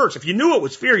why it works. If you knew it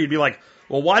was fear, you'd be like,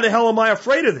 well, why the hell am I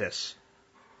afraid of this?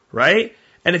 Right?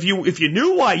 And if you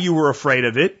knew why you were afraid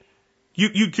of it,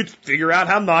 you could figure out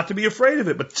how not to be afraid of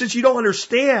it. But since you don't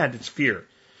understand, it's fear.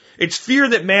 It's fear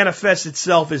that manifests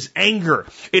itself as anger.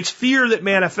 It's fear that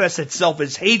manifests itself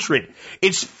as hatred.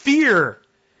 It's fear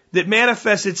that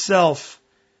manifests itself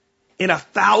in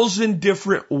 1,000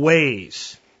 different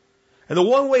ways. And the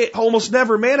one way it almost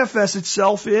never manifests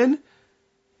itself in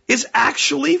is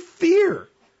actually fear.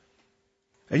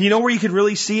 And you know where you can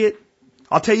really see it?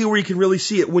 I'll tell you where you can really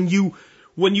see it. When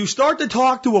you start to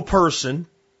talk to a person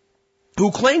who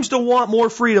claims to want more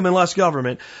freedom and less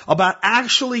government about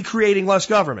actually creating less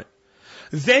government.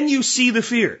 then you see the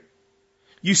fear.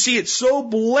 You see it so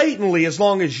blatantly as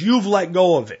long as you've let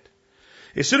go of it.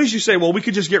 As soon as you say, well, we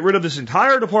could just get rid of this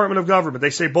entire Department of Government, they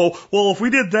say, well, if we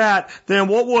did that, then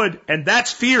what would? And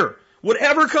that's fear.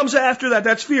 Whatever comes after that,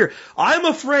 that's fear. I'm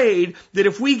afraid that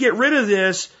if we get rid of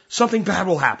this, something bad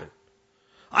will happen.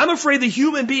 I'm afraid that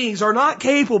human beings are not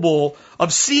capable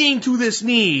of seeing to this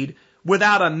need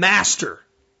without a master,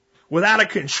 without a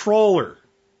controller.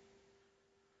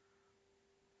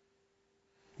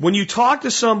 When you talk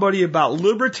to somebody about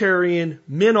libertarian,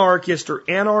 minarchist, or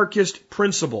anarchist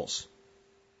principles,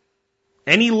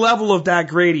 any level of that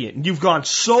gradient, you've gone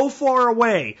so far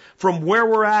away from where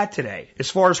we're at today as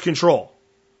far as control.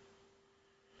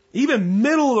 Even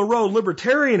middle of the road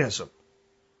libertarianism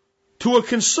to a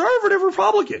conservative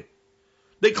Republican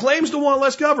that claims to want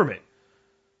less government.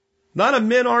 Not a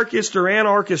minarchist or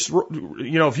anarchist,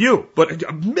 view, but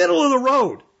a middle of the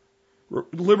road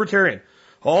libertarian.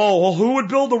 Oh, well, who would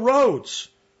build the roads?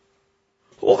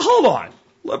 Well, hold on.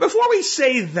 Before we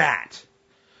say that,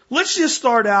 let's just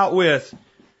start out with,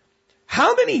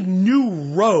 how many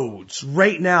new roads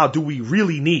right now do we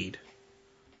really need?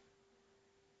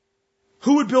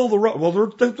 Who would build the road?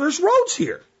 Well, there's roads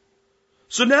here.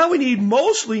 So now we need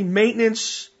mostly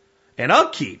maintenance and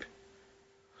upkeep.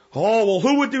 Oh, well,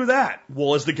 who would do that?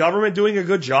 Well, is the government doing a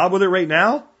good job with it right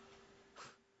now?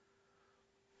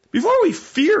 Before we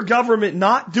fear government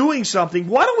not doing something,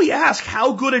 why don't we ask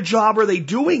how good a job are they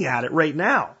doing at it right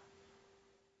now?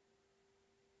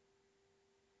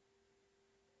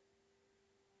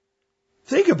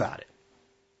 Think about it.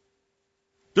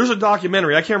 There's a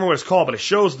documentary, I can't remember what it's called, but it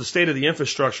shows the state of the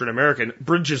infrastructure in America and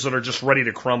bridges that are just ready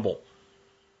to crumble.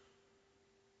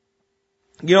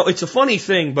 You know, it's a funny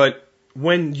thing, but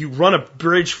when you run a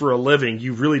bridge for a living,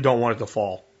 you really don't want it to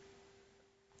fall.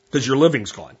 Because your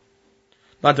living's gone.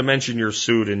 Not to mention you're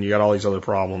sued and you got all these other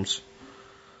problems.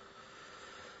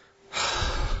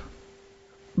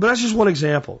 But that's just one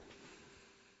example.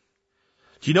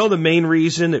 Do you know the main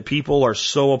reason that people are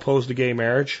so opposed to gay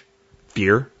marriage?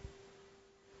 Fear.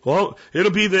 Well,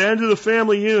 it'll be the end of the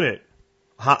family unit.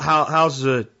 How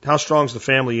strong's the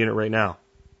family unit right now?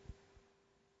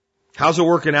 How's it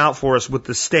working out for us with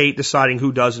the state deciding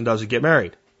who does and doesn't get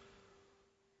married?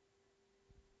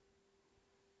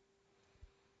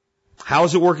 How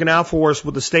is it working out for us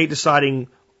with the state deciding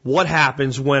what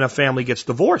happens when a family gets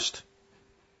divorced?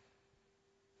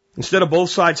 Instead of both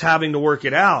sides having to work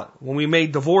it out, when we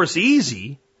made divorce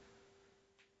easy,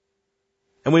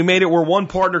 and we made it where one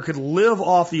partner could live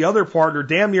off the other partner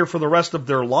damn near for the rest of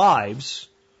their lives,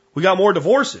 we got more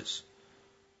divorces.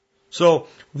 So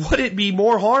would it be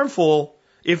more harmful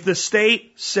if the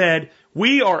state said,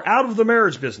 we are out of the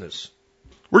marriage business?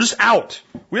 We're just out.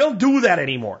 We don't do that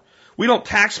anymore. We don't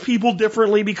tax people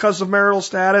differently because of marital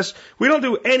status. We don't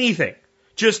do anything.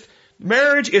 Just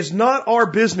marriage is not our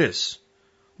business.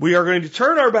 We are going to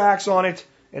turn our backs on it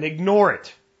and ignore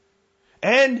it.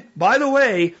 And, by the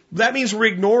way, that means we're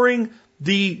ignoring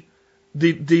the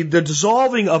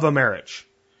dissolving of a marriage.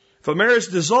 If a marriage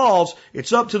dissolves,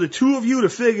 it's up to the two of you to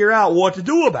figure out what to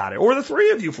do about it. Or the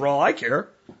three of you, for all I care.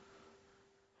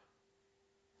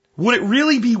 Would it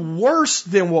really be worse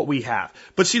than what we have?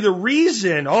 But see, the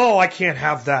reason, I can't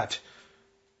have that.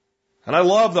 And I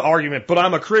love the argument, but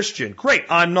I'm a Christian. Great,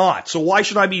 I'm not. So why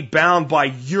should I be bound by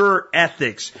your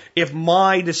ethics if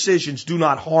my decisions do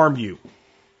not harm you?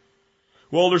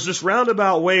 Well, there's this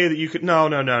roundabout way that you could,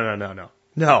 no.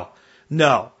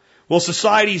 Well,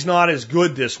 society's not as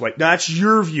good this way. That's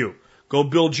your view. Go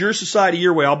build your society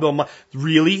your way. I'll build mine.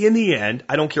 Really, in the end,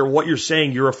 I don't care what you're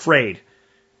saying, you're afraid.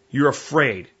 You're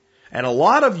afraid. And a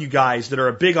lot of you guys that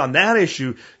are big on that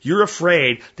issue, you're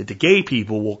afraid that the gay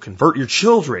people will convert your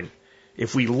children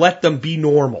if we let them be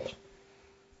normal.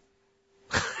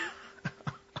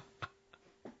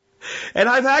 And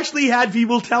I've actually had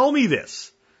people tell me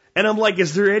this. And I'm like,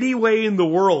 is there any way in the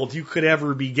world you could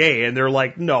ever be gay? And they're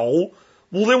like, no.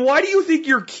 Well, then why do you think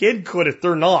your kid could if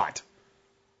they're not?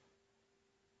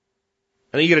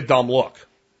 And then you get a dumb look.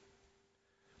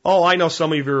 Oh, I know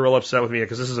some of you are real upset with me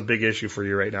because this is a big issue for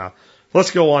you right now.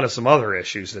 Let's go on to some other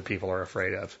issues that people are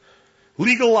afraid of.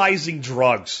 Legalizing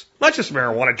drugs. Not just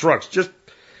marijuana, drugs. Just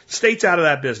states out of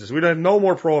that business. We'd have no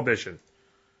more prohibition.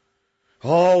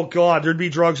 Oh, God, there'd be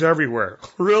drugs everywhere.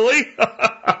 Really?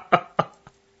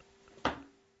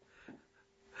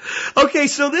 Okay,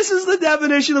 so this is the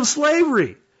definition of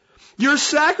slavery. You're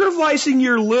sacrificing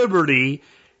your liberty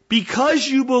because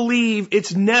you believe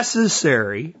it's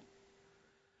necessary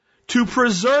to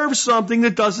preserve something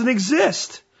that doesn't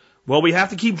exist. Well, we have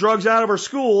to keep drugs out of our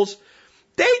schools.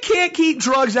 They can't keep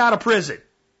drugs out of prison.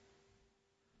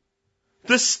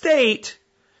 The state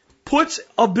puts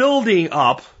a building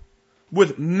up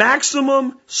with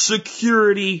maximum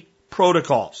security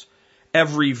protocols.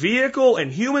 Every vehicle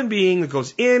and human being that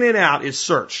goes in and out is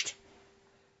searched.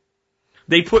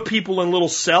 They put people in little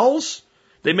cells.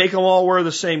 They make them all wear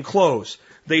the same clothes.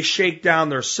 They shake down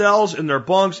their cells and their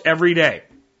bunks every day.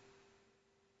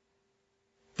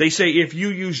 They say if you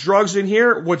use drugs in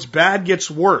here, what's bad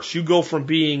gets worse. You go from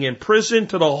being in prison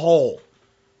to the hole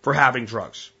for having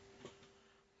drugs.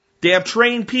 They have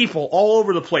trained people all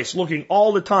over the place looking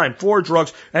all the time for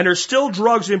drugs, and there's still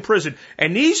drugs in prison.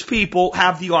 And these people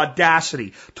have the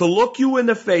audacity to look you in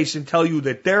the face and tell you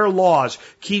that their laws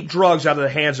keep drugs out of the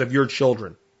hands of your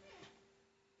children.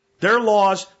 Their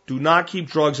laws do not keep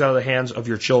drugs out of the hands of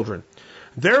your children.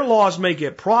 Their laws make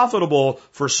it profitable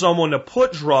for someone to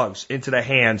put drugs into the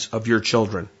hands of your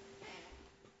children.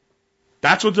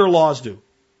 That's what their laws do.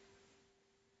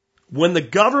 When the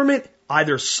government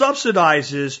either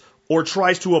subsidizes or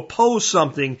tries to oppose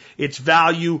something, its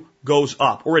value goes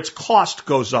up, or its cost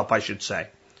goes up, I should say.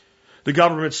 The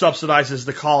government subsidizes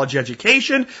the college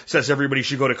education, says everybody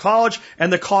should go to college,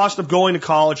 and the cost of going to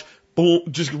college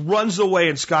just runs away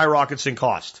and skyrockets in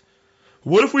cost.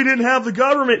 What if we didn't have the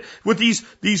government with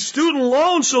these student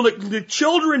loans so that the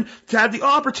children had the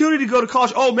opportunity to go to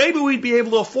college? Oh, maybe we'd be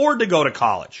able to afford to go to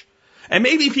college. And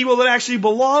maybe people that actually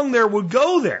belong there would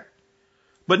go there.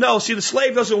 But no, see, the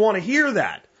slave doesn't want to hear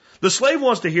that. The slave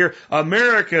wants to hear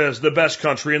America is the best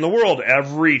country in the world.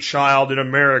 Every child in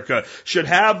America should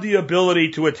have the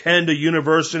ability to attend a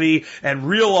university and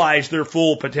realize their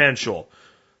full potential.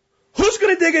 Who's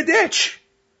going to dig a ditch?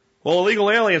 Well,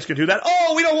 illegal aliens can do that.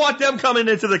 Oh, we don't want them coming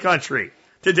into the country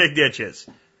to dig ditches.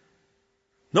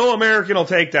 No American will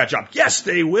take that job. Yes,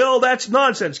 they will. That's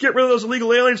nonsense. Get rid of those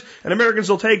illegal aliens and Americans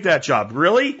will take that job.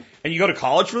 Really? And you go to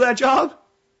college for that job?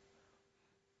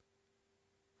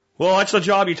 Well, that's the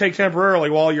job you take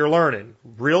temporarily while you're learning.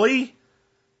 Really?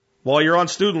 While you're on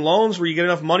student loans where you get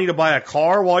enough money to buy a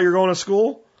car while you're going to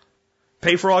school?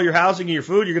 Pay for all your housing and your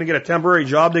food, you're going to get a temporary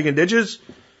job digging ditches?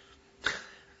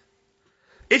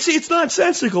 It's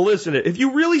nonsensical, isn't it? If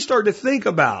you really start to think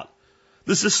about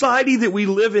the society that we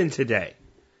live in today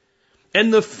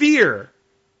and the fear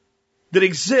that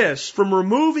exists from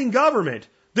removing government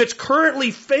that's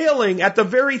currently failing at the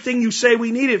very thing you say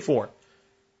we need it for.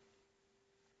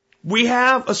 We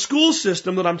have a school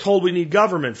system that I'm told we need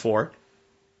government for,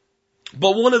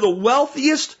 but one of the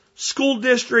wealthiest school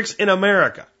districts in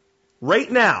America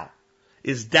right now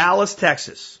is Dallas,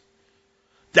 Texas.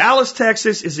 Dallas,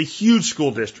 Texas is a huge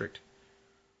school district.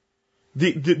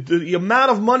 The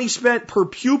amount of money spent per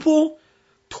pupil,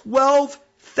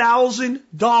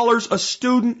 $12,000 a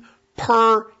student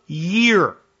per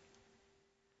year.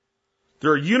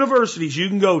 There are universities you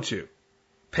can go to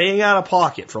paying out of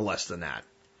pocket for less than that.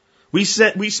 We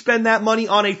spend that money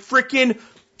on a frickin'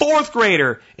 fourth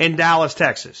grader in Dallas,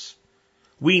 Texas.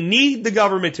 We need the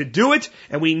government to do it,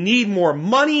 and we need more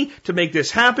money to make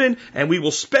this happen, and we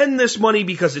will spend this money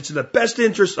because it's in the best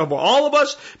interest of all of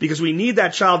us, because we need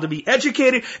that child to be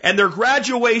educated, and their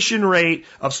graduation rate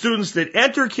of students that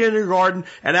enter kindergarten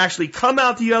and actually come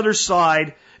out the other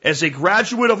side as a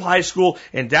graduate of high school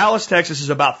in Dallas, Texas is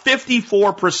about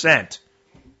 54%.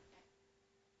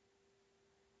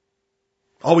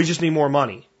 Oh, we just need more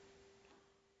money.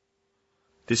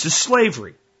 This is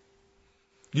slavery.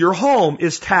 Your home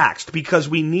is taxed because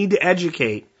we need to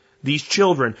educate these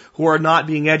children who are not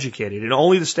being educated, and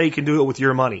only the state can do it with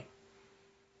your money.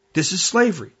 This is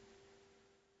slavery.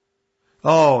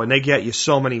 Oh, and they get you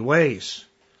so many ways.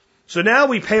 So now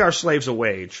we pay our slaves a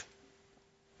wage.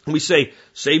 And we say,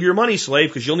 save your money, slave,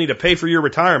 because you'll need to pay for your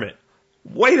retirement.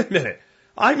 Wait a minute.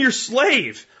 I'm your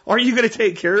slave. Aren't you going to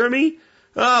take care of me?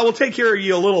 We'll take care of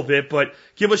you a little bit, but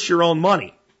give us your own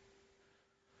money.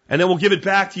 And then we'll give it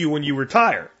back to you when you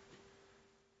retire.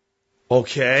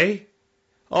 Okay.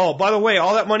 Oh, by the way,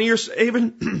 all that money you're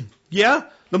saving, yeah,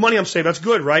 the money I'm saving, that's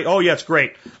good, right? Oh, yeah, it's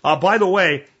great. By the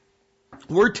way,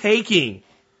 we're taking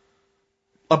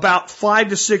about 5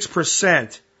 to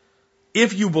 6%,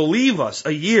 if you believe us,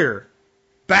 a year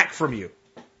back from you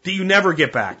that you never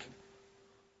get back.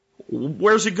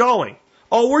 Where's it going?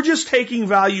 Oh, we're just taking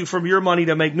value from your money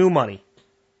to make new money.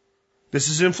 This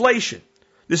is inflation.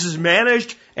 This is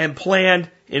managed and planned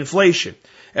inflation.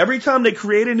 Every time they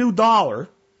create a new dollar,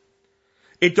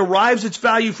 it derives its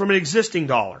value from an existing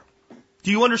dollar.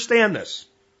 Do you understand this?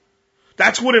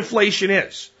 That's what inflation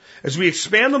is. As we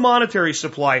expand the monetary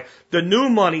supply, the new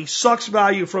money sucks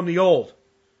value from the old.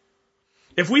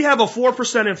 If we have a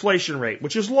 4% inflation rate,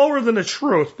 which is lower than the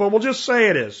truth, but we'll just say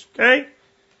it is, okay?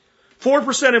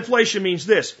 4% inflation means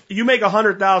this. You make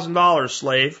 $100,000,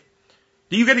 slave.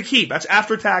 Do you get to keep? That's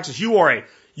after taxes. You are a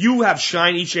You have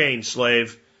shiny chains,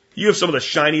 slave. You have some of the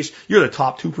shiniest. You're the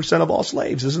top 2% of all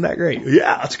slaves. Isn't that great?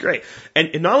 Yeah, that's great.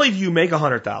 And not only do you make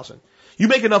 100,000, you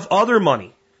make enough other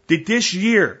money that this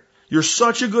year you're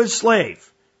such a good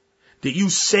slave that you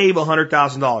save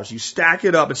 $100,000. You stack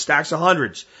it up in stacks of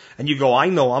hundreds, and you go, I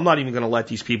know I'm not even going to let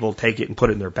these people take it and put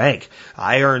it in their bank.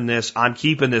 I earn this. I'm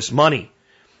keeping this money.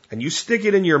 And you stick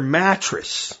it in your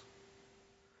mattress.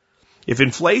 If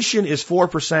inflation is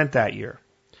 4% that year,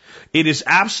 it is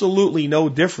absolutely no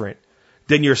different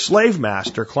than your slave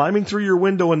master climbing through your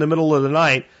window in the middle of the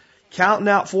night, counting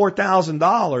out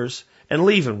 $4,000 and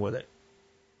leaving with it.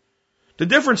 The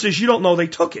difference is you don't know they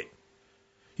took it.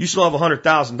 You still have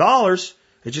 $100,000.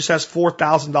 It just has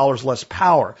 $4,000 less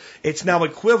power. It's now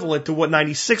equivalent to what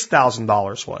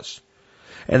 $96,000 was.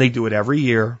 And they do it every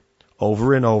year,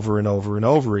 over and over and over and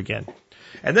over again.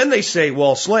 And then they say,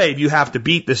 well, slave, you have to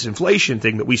beat this inflation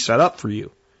thing that we set up for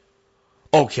you.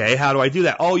 Okay, how do I do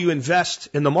that? Oh, you invest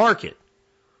in the market.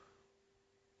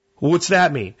 What's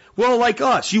that mean? Well, like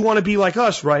us. You want to be like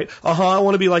us, right? I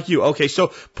want to be like you. Okay, so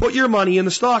put your money in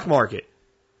the stock market.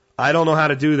 I don't know how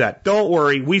to do that. Don't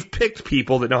worry. We've picked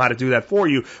people that know how to do that for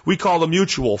you. We call them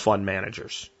mutual fund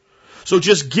managers. So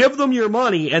just give them your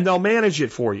money and they'll manage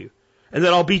it for you. And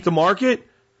then I'll beat the market?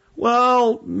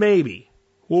 Well, maybe.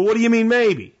 Well, what do you mean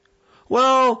maybe?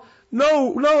 Well,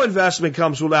 no investment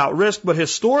comes without risk, but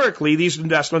historically these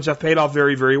investments have paid off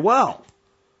very, very well.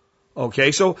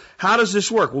 Okay, so how does this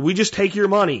work? Well, we just take your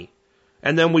money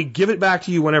and then we give it back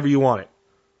to you whenever you want it.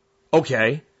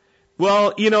 Okay.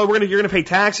 Well, you're going to pay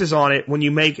taxes on it when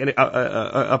you make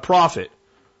a profit.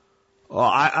 Well,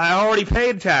 I already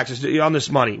paid taxes on this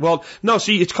money. Well, no,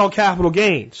 see, it's called capital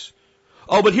gains.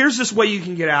 Oh, but here's this way you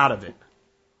can get out of it.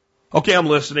 Okay, I'm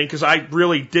listening because I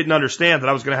really didn't understand that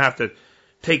I was going to have to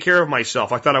take care of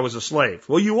myself. I thought I was a slave.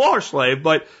 Well, you are a slave,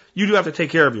 but you do have to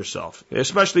take care of yourself,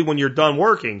 especially when you're done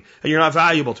working and you're not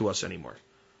valuable to us anymore.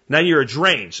 Now you're a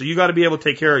drain, so you got to be able to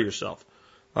take care of yourself.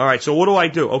 All right, so what do I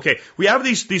do? Okay, we have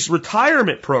these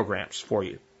retirement programs for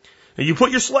you. And you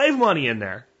put your slave money in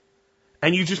there,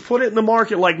 and you just put it in the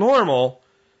market like normal,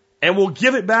 and we'll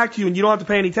give it back to you, and you don't have to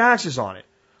pay any taxes on it.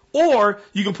 Or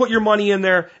you can put your money in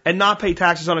there and not pay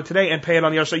taxes on it today and pay it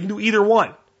on the other side. You can do either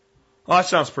one. Oh, that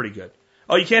sounds pretty good.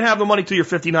 Oh, you can't have the money till you're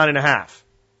 59 and a half.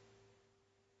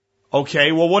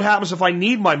 Okay, well, what happens if I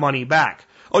need my money back?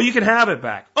 Oh, you can have it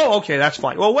back. Oh, okay, that's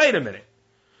fine. Well, wait a minute.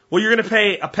 Well, you're going to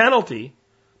pay a penalty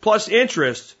plus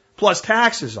interest plus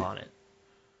taxes on it.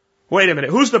 Wait a minute.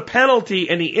 Who's the penalty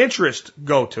and the interest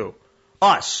go to?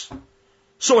 Us.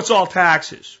 So it's all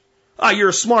taxes. You're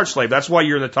a smart slave. That's why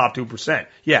you're in the top 2%.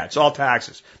 Yeah, it's all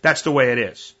taxes. That's the way it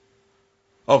is.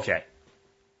 Okay.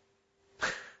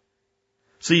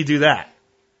 So you do that.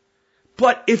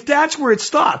 But if that's where it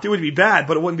stopped, it would be bad,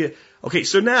 but it wouldn't be. Okay,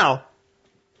 so now,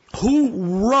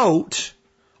 who wrote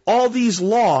all these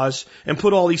laws and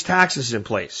put all these taxes in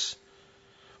place?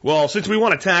 Well, since we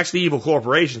want to tax the evil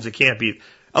corporations, it can't be.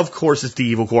 Of course it's the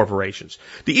evil corporations.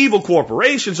 The evil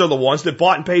corporations are the ones that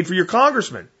bought and paid for your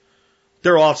congressman.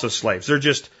 They're also slaves.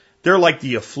 They're like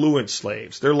the affluent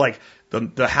slaves. They're like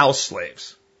the house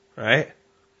slaves, right?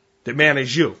 That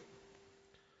manage you.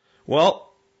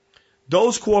 Well,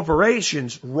 those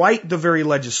corporations write the very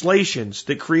legislations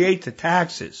that create the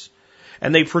taxes,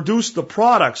 and they produce the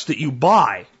products that you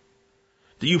buy,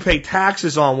 that you pay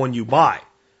taxes on when you buy,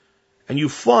 and you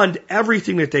fund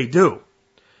everything that they do.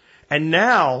 And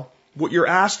now, what you're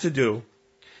asked to do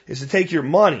is to take your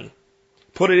money,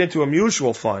 put it into a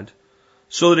mutual fund,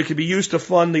 so that it can be used to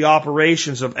fund the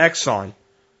operations of Exxon,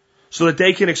 so that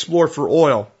they can explore for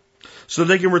oil, so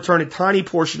that they can return a tiny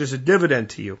portion as a dividend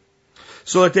to you,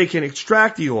 so that they can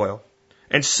extract the oil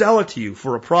and sell it to you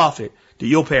for a profit that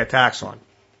you'll pay a tax on.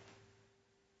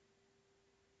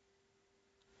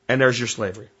 And there's your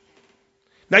slavery.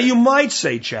 Now you might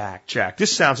say, Jack,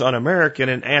 this sounds un-American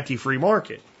and anti-free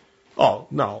market. Oh,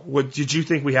 no. Did you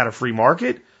think we had a free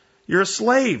market? You're a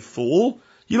slave, fool.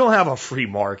 You don't have a free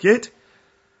market.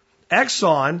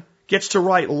 Exxon gets to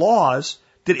write laws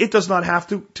that it does not have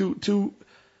to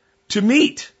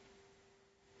meet,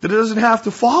 that it doesn't have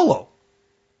to follow.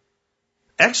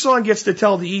 Exxon gets to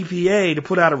tell the EPA to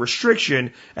put out a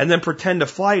restriction and then pretend to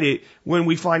fight it when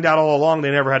we find out all along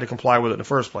they never had to comply with it in the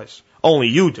first place. Only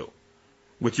you do,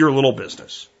 with your little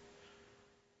business.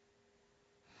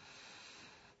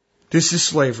 This is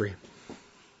slavery.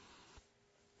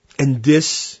 And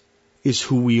this is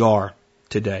who we are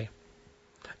today.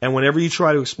 And whenever you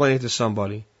try to explain it to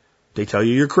somebody, they tell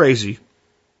you you're crazy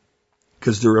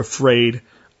because they're afraid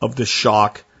of the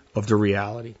shock of the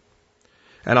reality.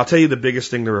 And I'll tell you the biggest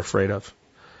thing they're afraid of.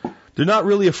 They're not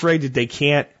really afraid that they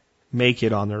can't make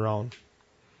it on their own.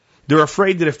 They're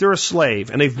afraid that if they're a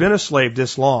slave, and they've been a slave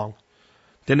this long,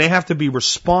 then they have to be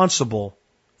responsible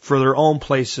for their own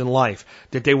place in life,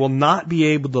 that they will not be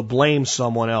able to blame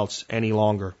someone else any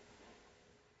longer.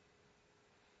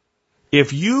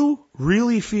 If you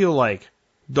really feel like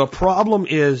the problem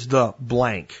is the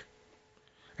blank,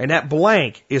 and that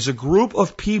blank is a group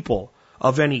of people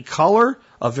of any color,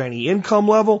 of any income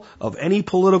level, of any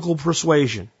political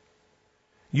persuasion,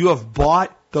 you have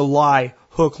bought the lie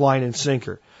hook, line, and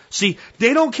sinker. See,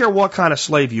 they don't care what kind of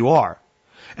slave you are,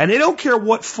 and they don't care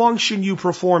what function you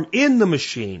perform in the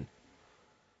machine,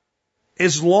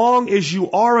 as long as you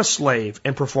are a slave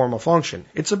and perform a function.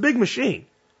 It's a big machine.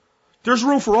 There's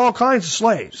room for all kinds of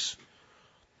slaves.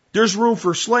 There's room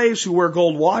for slaves who wear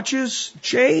gold watches,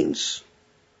 chains.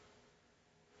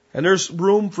 And there's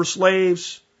room for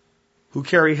slaves who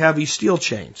carry heavy steel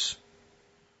chains.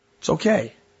 It's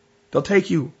okay. They'll take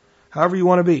you however you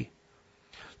want to be.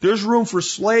 There's room for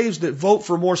slaves that vote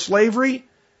for more slavery,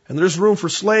 and there's room for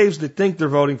slaves that think they're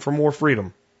voting for more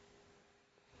freedom.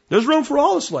 There's room for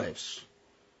all the slaves.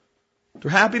 They're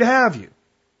happy to have you,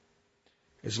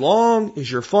 as long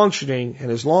as you're functioning and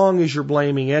as long as you're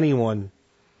blaming anyone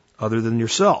other than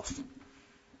yourself.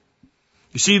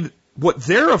 You see, what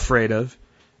they're afraid of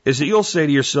is that you'll say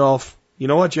to yourself, you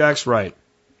know what, Jack's right.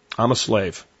 I'm a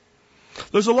slave.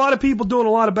 There's a lot of people doing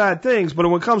a lot of bad things, but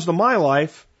when it comes to my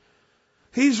life,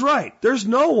 he's right. There's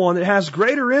no one that has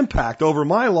greater impact over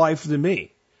my life than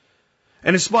me.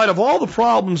 And in spite of all the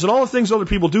problems and all the things other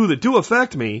people do that do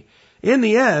affect me, in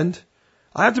the end,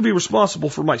 I have to be responsible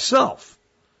for myself.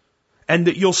 And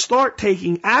that you'll start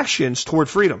taking actions toward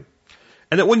freedom.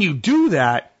 And that when you do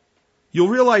that, you'll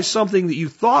realize something that you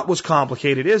thought was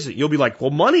complicated isn't. You'll be like, well,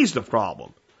 money's the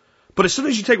problem. But as soon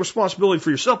as you take responsibility for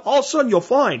yourself, all of a sudden you'll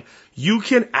find you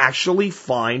can actually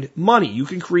find money. You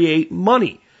can create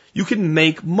money. You can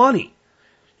make money.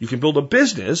 You can build a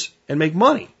business and make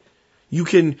money. You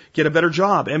can get a better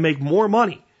job and make more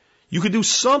money. You can do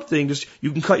something.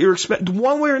 You can cut your expense.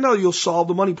 One way or another, you'll solve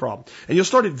the money problem. And you'll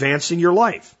start advancing your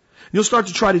life. You'll start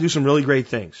to try to do some really great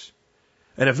things.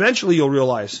 And eventually you'll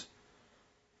realize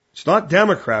it's not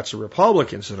Democrats or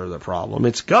Republicans that are the problem.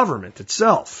 It's government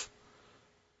itself.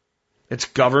 It's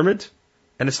government,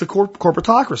 and it's the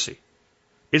corporatocracy.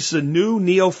 It's the new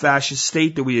neo-fascist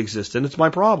state that we exist in. It's my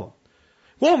problem.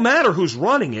 It won't matter who's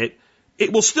running it.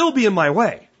 It will still be in my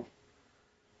way.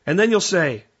 And then you'll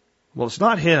say, well, it's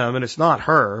not him, and it's not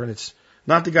her, and it's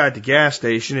not the guy at the gas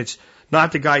station. It's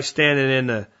not the guy standing in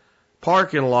the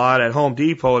parking lot at Home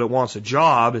Depot that wants a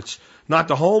job. It's not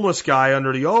the homeless guy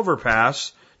under the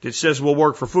overpass that says we'll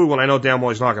work for food when I know damn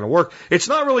well he's not going to work. It's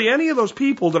not really any of those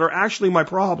people that are actually my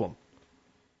problem.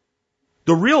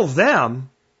 The real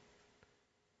them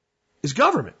is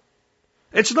government.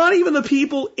 It's not even the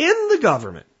people in the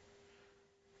government.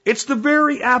 It's the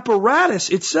very apparatus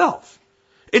itself.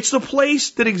 It's the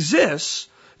place that exists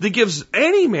that gives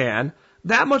any man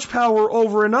that much power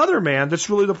over another man that's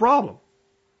really the problem.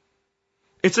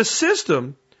 It's a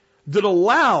system that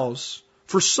allows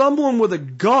for someone with a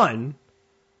gun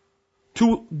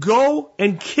to go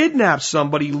and kidnap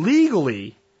somebody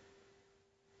legally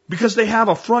because they have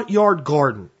a front yard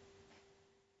garden.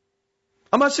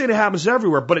 I'm not saying it happens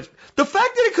everywhere, but the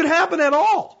fact that it could happen at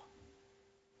all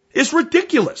is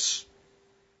ridiculous.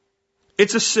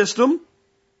 It's a system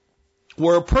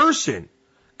where a person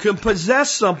can possess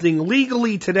something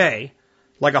legally today,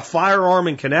 like a firearm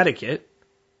in Connecticut,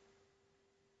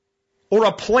 or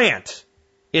a plant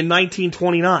in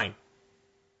 1929.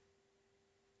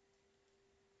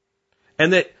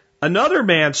 And that another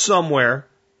man somewhere,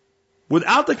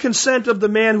 without the consent of the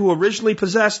man who originally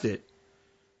possessed it,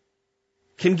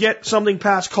 can get something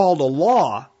passed called a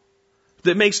law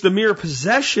that makes the mere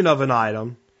possession of an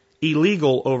item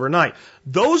illegal overnight.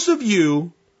 Those of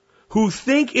you who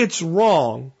think it's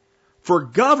wrong for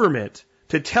government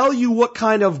to tell you what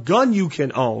kind of gun you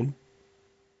can own,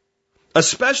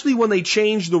 especially when they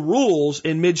change the rules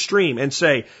in midstream and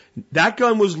say, that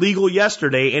gun was legal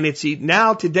yesterday and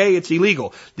today it's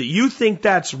illegal, that you think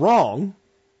that's wrong,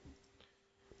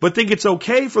 but think it's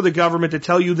okay for the government to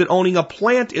tell you that owning a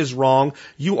plant is wrong,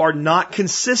 you are not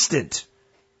consistent.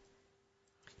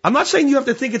 I'm not saying you have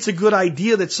to think it's a good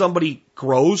idea that somebody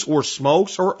grows or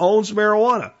smokes or owns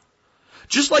marijuana.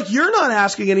 Just like you're not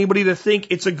asking anybody to think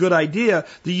it's a good idea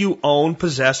that you own,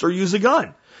 possess, or use a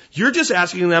gun. You're just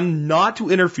asking them not to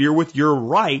interfere with your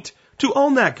right to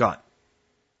own that gun.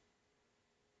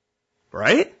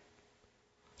 Right?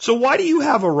 So why do you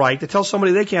have a right to tell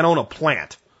somebody they can't own a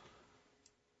plant?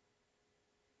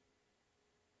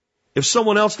 If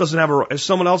someone else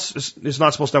is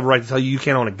not supposed to have a right to tell you you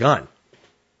can't own a gun.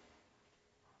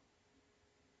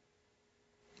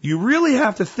 you really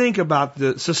have to think about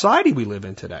the society we live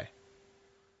in today.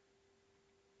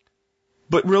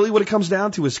 But really what it comes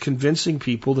down to is convincing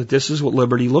people that this is what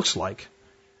liberty looks like.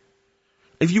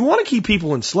 If you want to keep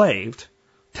people enslaved,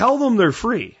 tell them they're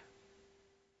free.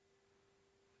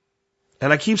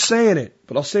 And I keep saying it,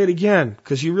 but I'll say it again,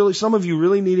 because some of you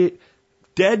really need it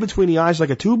dead between the eyes like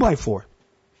a 2x4.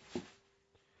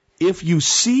 If you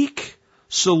seek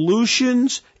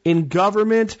solutions in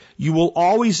government, you will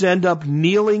always end up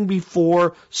kneeling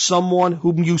before someone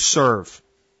whom you serve.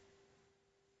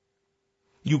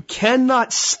 You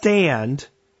cannot stand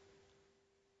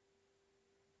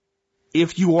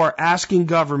if you are asking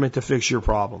government to fix your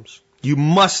problems. You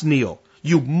must kneel.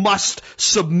 You must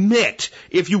submit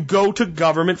if you go to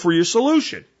government for your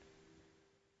solution.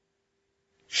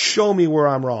 Show me where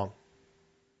I'm wrong.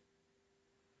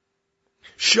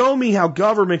 Show me how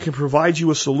government can provide you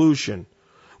a solution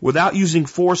without using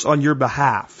force on your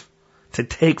behalf to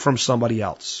take from somebody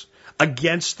else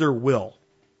against their will.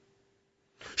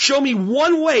 Show me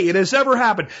one way it has ever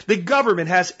happened that government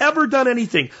has ever done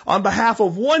anything on behalf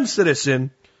of one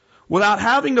citizen without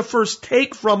having to first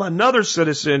take from another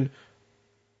citizen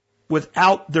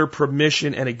without their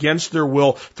permission and against their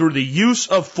will through the use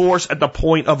of force at the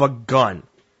point of a gun.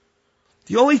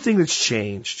 The only thing that's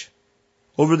changed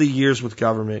over the years with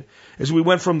government is we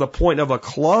went from the point of a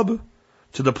club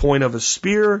to the point of a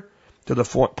spear to the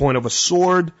point of a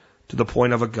sword to the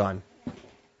point of a gun.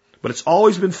 But it's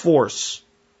always been force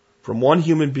from one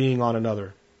human being on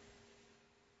another.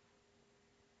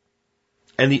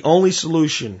 And the only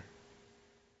solution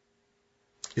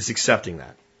is accepting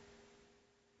that.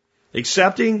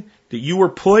 Accepting that you were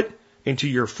put into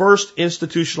your first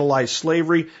institutionalized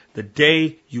slavery the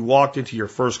day you walked into your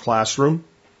first classroom.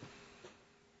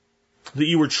 That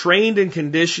you were trained and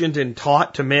conditioned and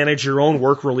taught to manage your own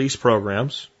work release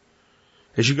programs.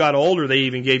 As you got older, they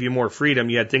even gave you more freedom.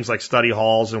 You had things like study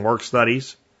halls and work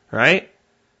studies, right?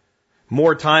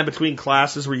 More time between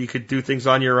classes where you could do things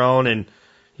on your own, and,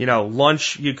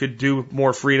 lunch you could do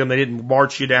more freedom. They didn't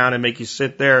march you down and make you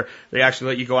sit there. They actually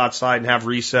let you go outside and have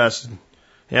recess.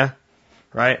 Yeah,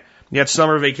 right? You had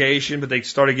summer vacation, but they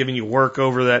started giving you work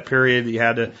over that period that you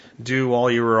had to do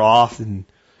while you were off, and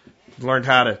learned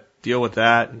how to deal with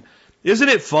that. Isn't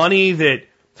it funny that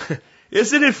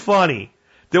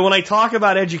when I talk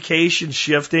about education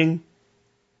shifting,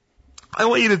 I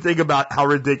want you to think about how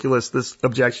ridiculous this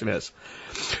objection is.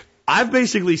 I've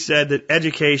basically said that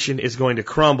education is going to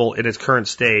crumble in its current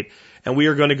state, and we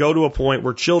are going to go to a point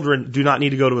where children do not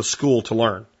need to go to a school to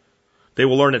learn. They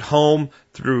will learn at home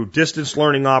through distance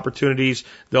learning opportunities.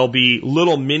 There'll be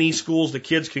little mini schools that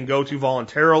kids can go to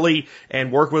voluntarily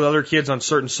and work with other kids on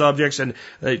certain subjects. And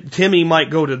Timmy might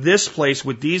go to this place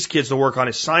with these kids to work on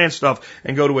his science stuff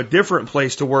and go to a different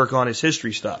place to work on his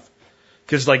history stuff.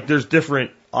 Because, there's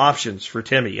different options for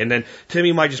Timmy. And then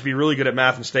Timmy might just be really good at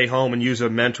math and stay home and use a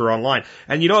mentor online.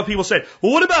 And you know what people say?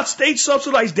 Well, what about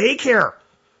state-subsidized daycare?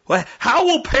 Well, how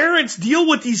will parents deal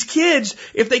with these kids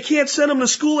if they can't send them to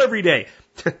school every day?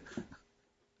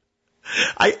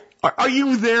 Are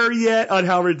you there yet on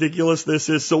how ridiculous this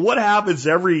is? So what happens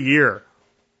every year?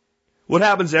 What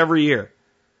happens every year?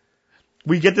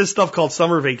 We get this stuff called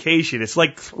summer vacation. It's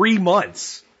like 3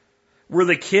 months where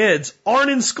the kids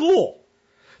aren't in school.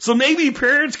 So maybe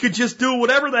parents could just do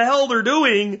whatever the hell they're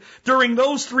doing during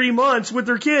those 3 months with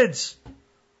their kids.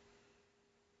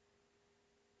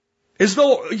 As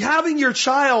though having your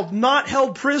child not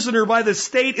held prisoner by the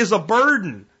state is a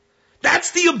burden. That's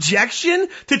the objection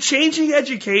to changing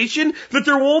education, that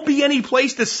there won't be any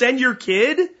place to send your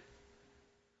kid?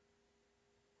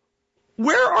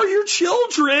 Where are your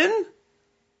children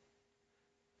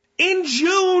in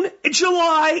June,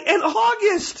 July, and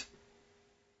August?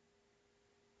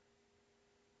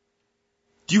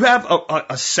 Do you have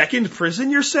a second prison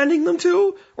you're sending them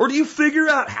to? Or do you figure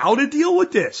out how to deal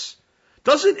with this?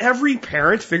 Doesn't every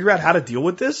parent figure out how to deal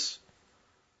with this?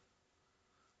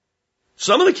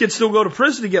 Some of the kids still go to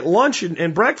prison to get lunch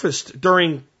and breakfast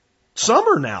during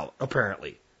summer now,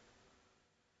 apparently.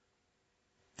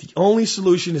 The only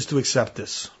solution is to accept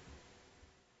this.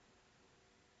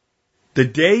 The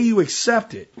day you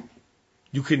accept it,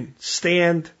 you can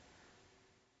stand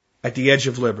at the edge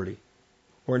of liberty.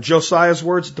 Or in Josiah's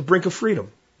words, at the brink of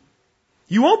freedom.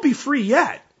 You won't be free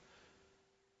yet.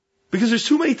 Because there's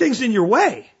too many things in your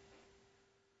way.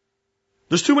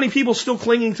 There's too many people still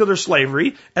clinging to their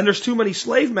slavery, and there's too many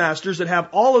slave masters that have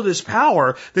all of this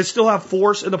power that still have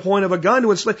force at the point of a gun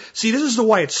to enslave. See, this is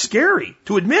why it's scary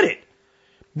to admit it.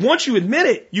 Once you admit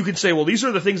it, you can say, well, these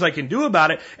are the things I can do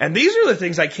about it, and these are the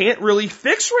things I can't really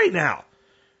fix right now.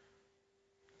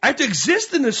 I have to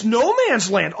exist in this no man's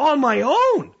land on my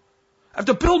own. I have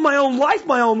to build my own life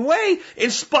my own way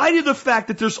in spite of the fact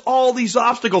that there's all these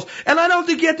obstacles. And I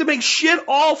don't get to make shit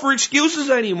all for excuses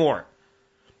anymore.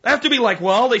 I have to be like,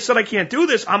 well, they said I can't do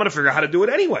this. I'm going to figure out how to do it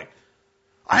anyway.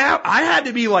 I had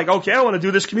to be like, okay, I want to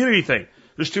do this community thing.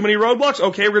 There's too many roadblocks.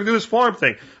 Okay, we're going to do this farm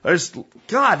thing.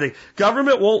 God, the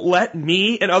government won't let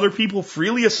me and other people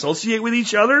freely associate with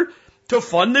each other to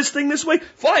fund this thing this way.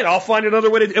 Fine, I'll find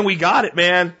another way to, and we got it,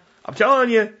 man. I'm telling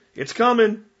you, it's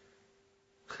coming.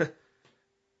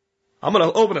 I'm going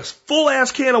to open a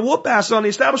full-ass can of whoop-ass on the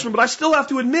establishment, but I still have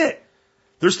to admit,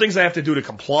 there's things I have to do to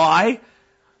comply.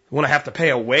 When I have to pay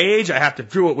a wage, I have to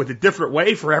do it with a different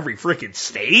way for every freaking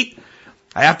state.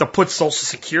 I have to put Social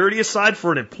Security aside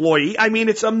for an employee. I mean,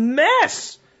 it's a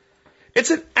mess.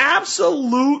 It's an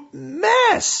absolute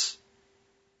mess.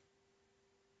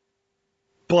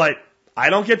 But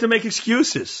I don't get to make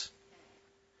excuses.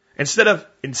 Instead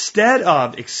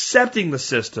of accepting the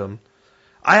system,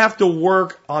 I have to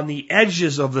work on the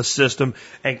edges of the system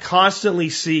and constantly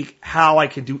seek how I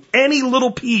can do any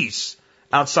little piece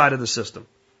outside of the system.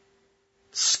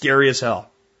 Scary as hell.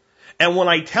 And when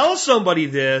I tell somebody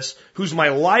this, who's my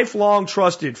lifelong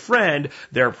trusted friend,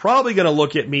 they're probably going to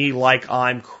look at me like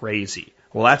I'm crazy.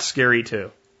 Well, that's scary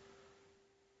too.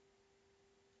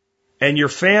 And your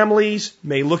families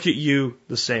may look at you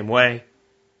the same way.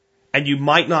 And you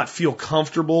might not feel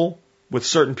comfortable with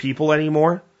certain people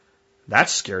anymore.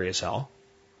 That's scary as hell.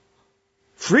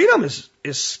 Freedom is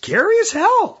scary as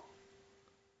hell.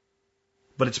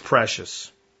 But it's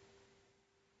precious.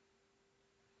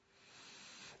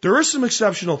 There are some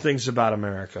exceptional things about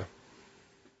America.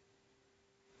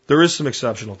 There is some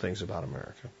exceptional things about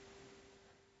America.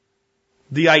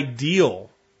 The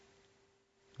ideal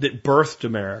that birthed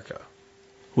America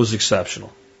was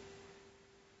exceptional.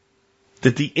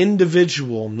 That the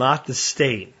individual, not the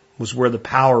state, was where the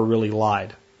power really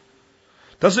lied.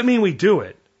 Doesn't mean we do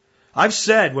it. I've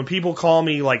said when people call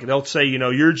me, like, they'll say, you know,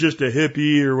 you're just a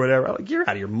hippie or whatever. I'm like, you're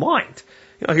out of your mind.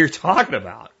 You know what you're talking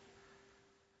about.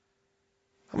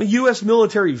 I'm a U.S.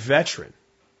 military veteran.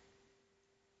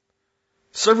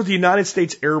 Served with the United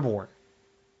States Airborne.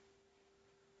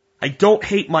 I don't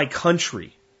hate my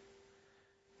country.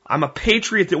 I'm a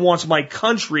patriot that wants my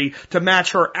country to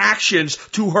match her actions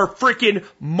to her frickin'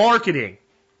 marketing.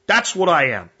 That's what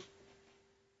I am.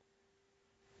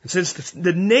 And since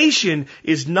the nation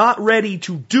is not ready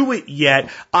to do it yet,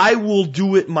 I will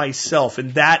do it myself,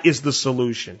 and that is the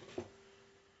solution.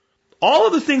 All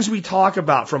of the things we talk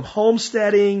about, from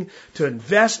homesteading to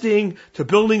investing to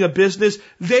building a business,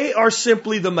 they are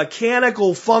simply the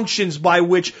mechanical functions by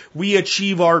which we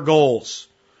achieve our goals.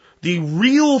 The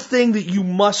real thing that you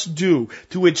must do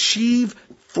to achieve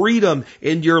freedom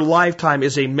in your lifetime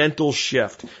is a mental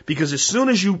shift. Because as soon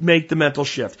as you make the mental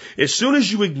shift, as soon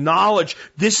as you acknowledge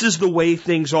this is the way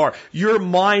things are, your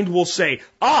mind will say,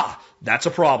 that's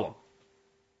a problem.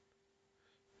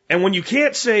 And when you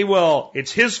can't say, well,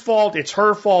 it's his fault, it's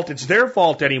her fault, it's their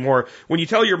fault anymore, when you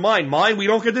tell your mind, we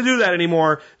don't get to do that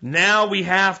anymore, now we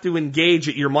have to engage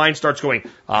it. Your mind starts going,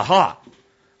 how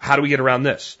do we get around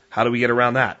this? How do we get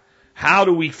around that? How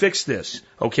do we fix this?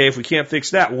 Okay, if we can't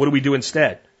fix that, what do we do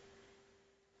instead?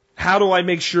 How do I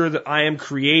make sure that I am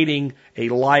creating a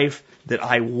life that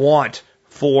I want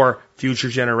for future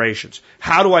generations?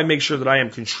 How do I make sure that I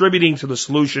am contributing to the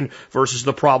solution versus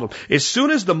the problem? As soon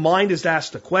as the mind is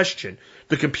asked a question,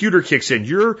 the computer kicks in.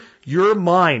 Your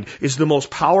mind is the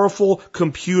most powerful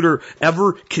computer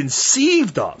ever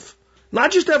conceived of.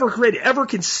 Not just ever created, ever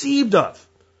conceived of.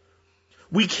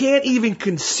 We can't even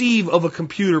conceive of a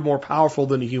computer more powerful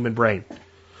than the human brain.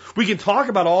 We can talk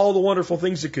about all the wonderful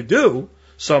things it could do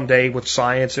someday with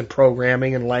science and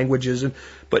programming and languages,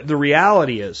 but the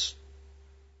reality is,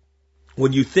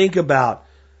 when you think about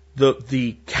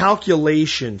the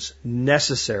calculations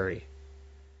necessary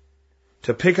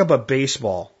to pick up a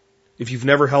baseball, if you've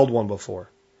never held one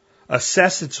before,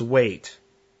 assess its weight,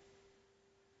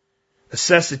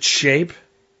 assess its shape,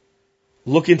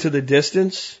 look into the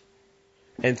distance,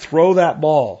 and throw that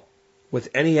ball with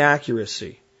any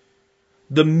accuracy.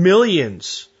 The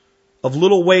millions of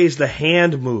little ways the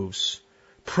hand moves,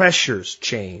 pressures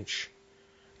change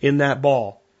in that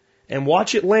ball, and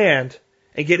watch it land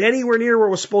and get anywhere near where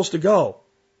it was supposed to go.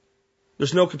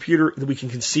 There's no computer that we can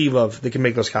conceive of that can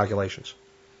make those calculations.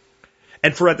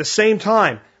 And for at the same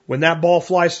time, when that ball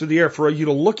flies through the air, for you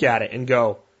to look at it and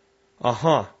go,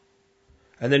 and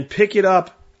then pick it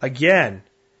up again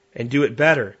and do it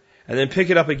better. And then pick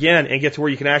it up again and get to where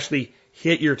you can actually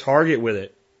hit your target with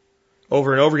it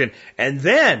over and over again. And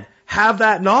then have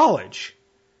that knowledge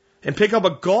and pick up a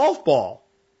golf ball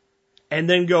and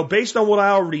then go, based on what I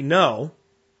already know,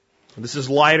 this is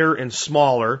lighter and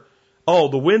smaller, oh,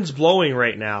 the wind's blowing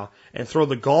right now, and throw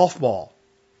the golf ball,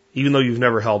 even though you've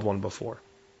never held one before.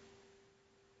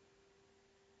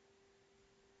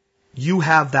 You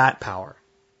have that power.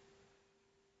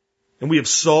 And we have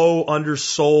so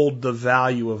undersold the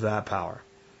value of that power.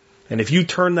 And if you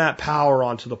turn that power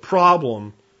onto the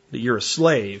problem that you're a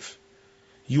slave,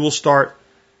 you will start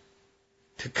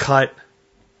to cut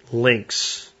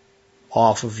links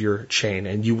off of your chain,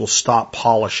 and you will stop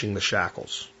polishing the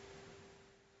shackles.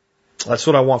 That's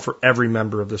what I want for every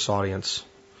member of this audience.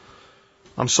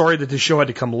 I'm sorry that this show had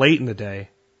to come late in the day,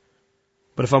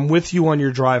 but if I'm with you on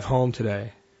your drive home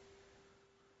today,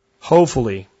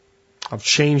 hopefully I've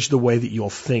changed the way that you'll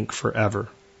think forever.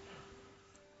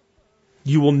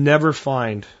 You will never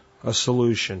find a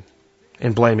solution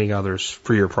in blaming others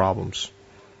for your problems.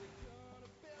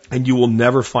 And you will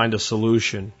never find a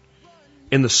solution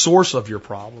in the source of your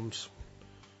problems,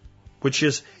 which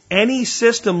is any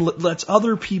system that lets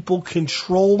other people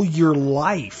control your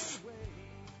life.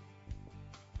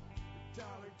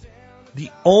 The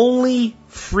only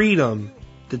freedom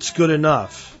that's good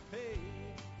enough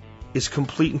is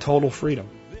complete and total freedom.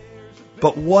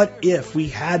 But what if we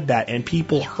had that and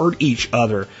people hurt each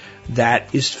other?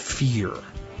 That is fear.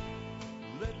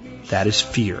 That is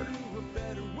fear.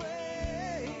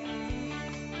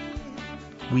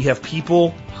 We have people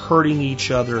hurting each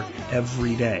other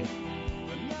every day.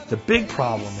 The big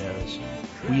problem is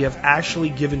we have actually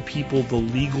given people the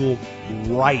legal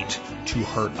right to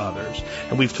hurt others.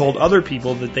 And we've told other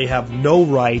people that they have no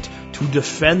right to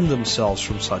defend themselves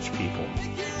from such people.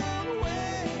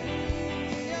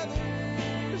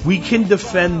 We can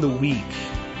defend the weak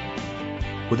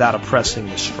without oppressing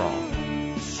the strong.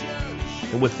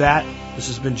 And with that, this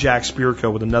has been Jack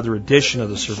Spirko with another edition of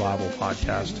the Survival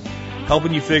Podcast,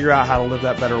 helping you figure out how to live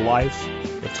that better life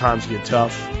if times get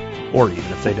tough, or even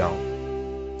if they don't.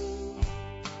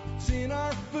 It's in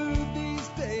our food these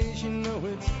days, you know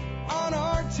it's on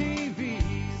our TVs.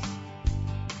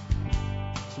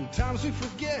 Sometimes we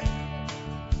forget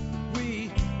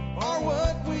we are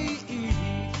what we eat.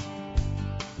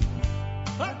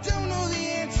 I don't know the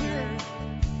answer.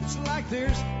 It's like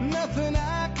there's nothing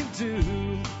I can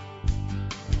do.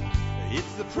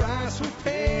 It's the price we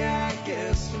pay, I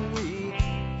guess, when we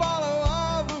follow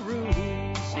all the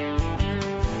rules.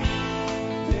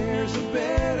 There's a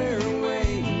better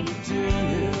way to do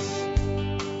this.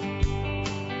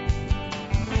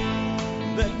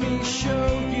 Let me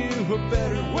show you a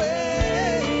better way.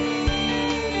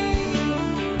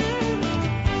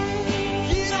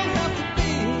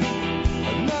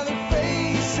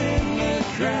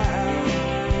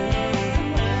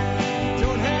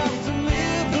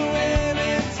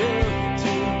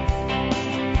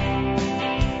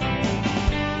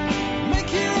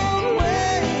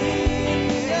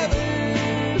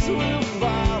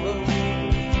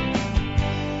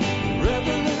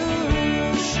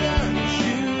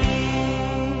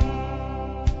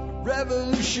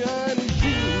 Revolution is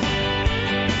you.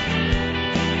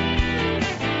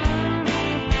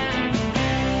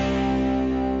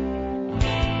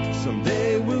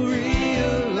 Someday we'll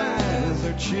realize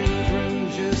our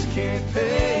children just can't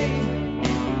pay.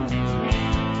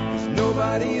 'Cause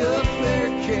nobody up there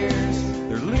cares.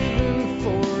 They're living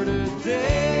for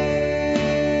today.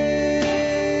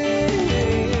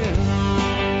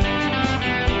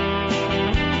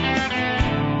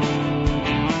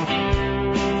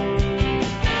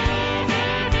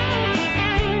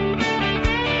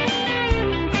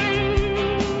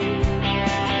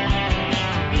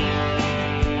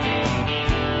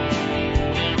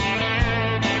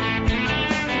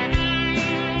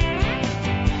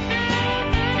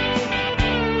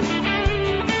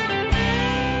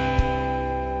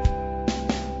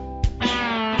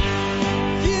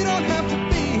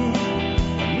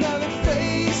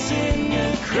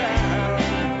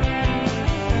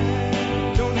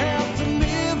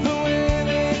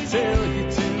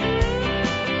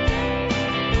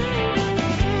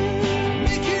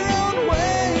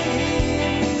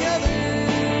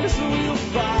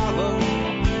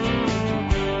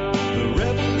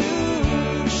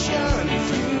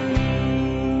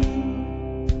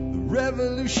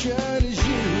 Revolution is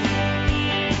you.